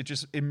piss, it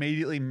just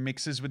immediately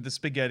mixes with the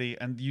spaghetti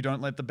and you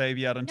don't let the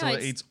baby out until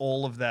it eats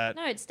all of that?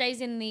 No, it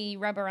stays in the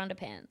rubber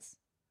underpants.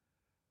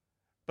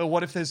 But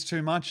what if there's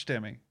too much,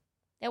 Demi?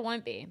 There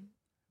won't be.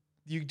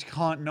 You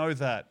can't know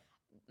that.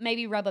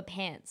 Maybe rubber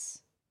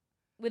pants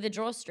with a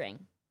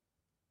drawstring.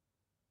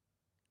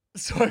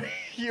 So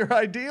you're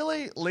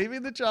ideally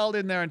leaving the child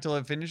in there until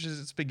it finishes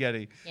its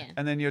spaghetti. Yeah.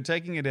 And then you're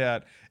taking it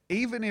out.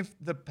 Even if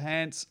the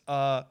pants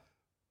are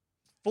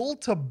full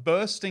to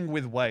bursting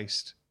with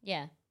waste.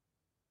 Yeah.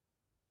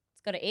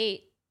 It's got to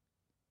eat.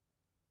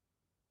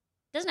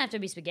 Doesn't have to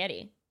be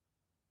spaghetti.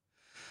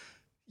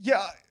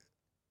 Yeah.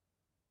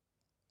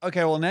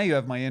 Okay, well, now you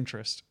have my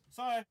interest.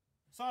 Sorry.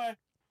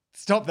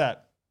 Stop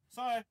that.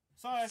 Sorry.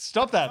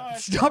 Stop that.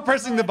 Sorry. Stop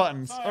pressing the Sorry.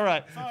 buttons. Sorry. All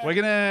right. Sorry. We're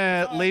going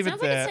to Sorry. leave it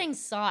Sounds like there. it's saying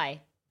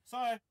sigh.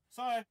 Sorry.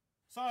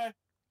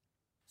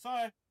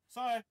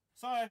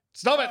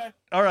 Stop it.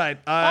 All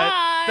right.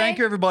 Bye. Thank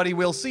you, everybody.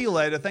 We'll see you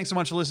later. Thanks so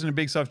much for listening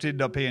to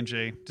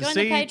BigSoftTitty.png. Join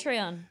the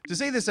Patreon. To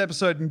see this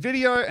episode in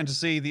video and to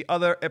see the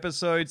other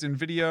episodes in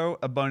video,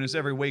 a bonus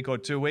every week or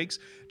 2 weeks,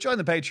 join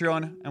the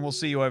Patreon and we'll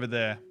see you over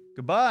there.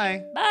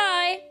 Goodbye.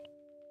 Bye.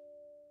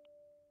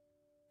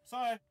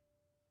 Sorry.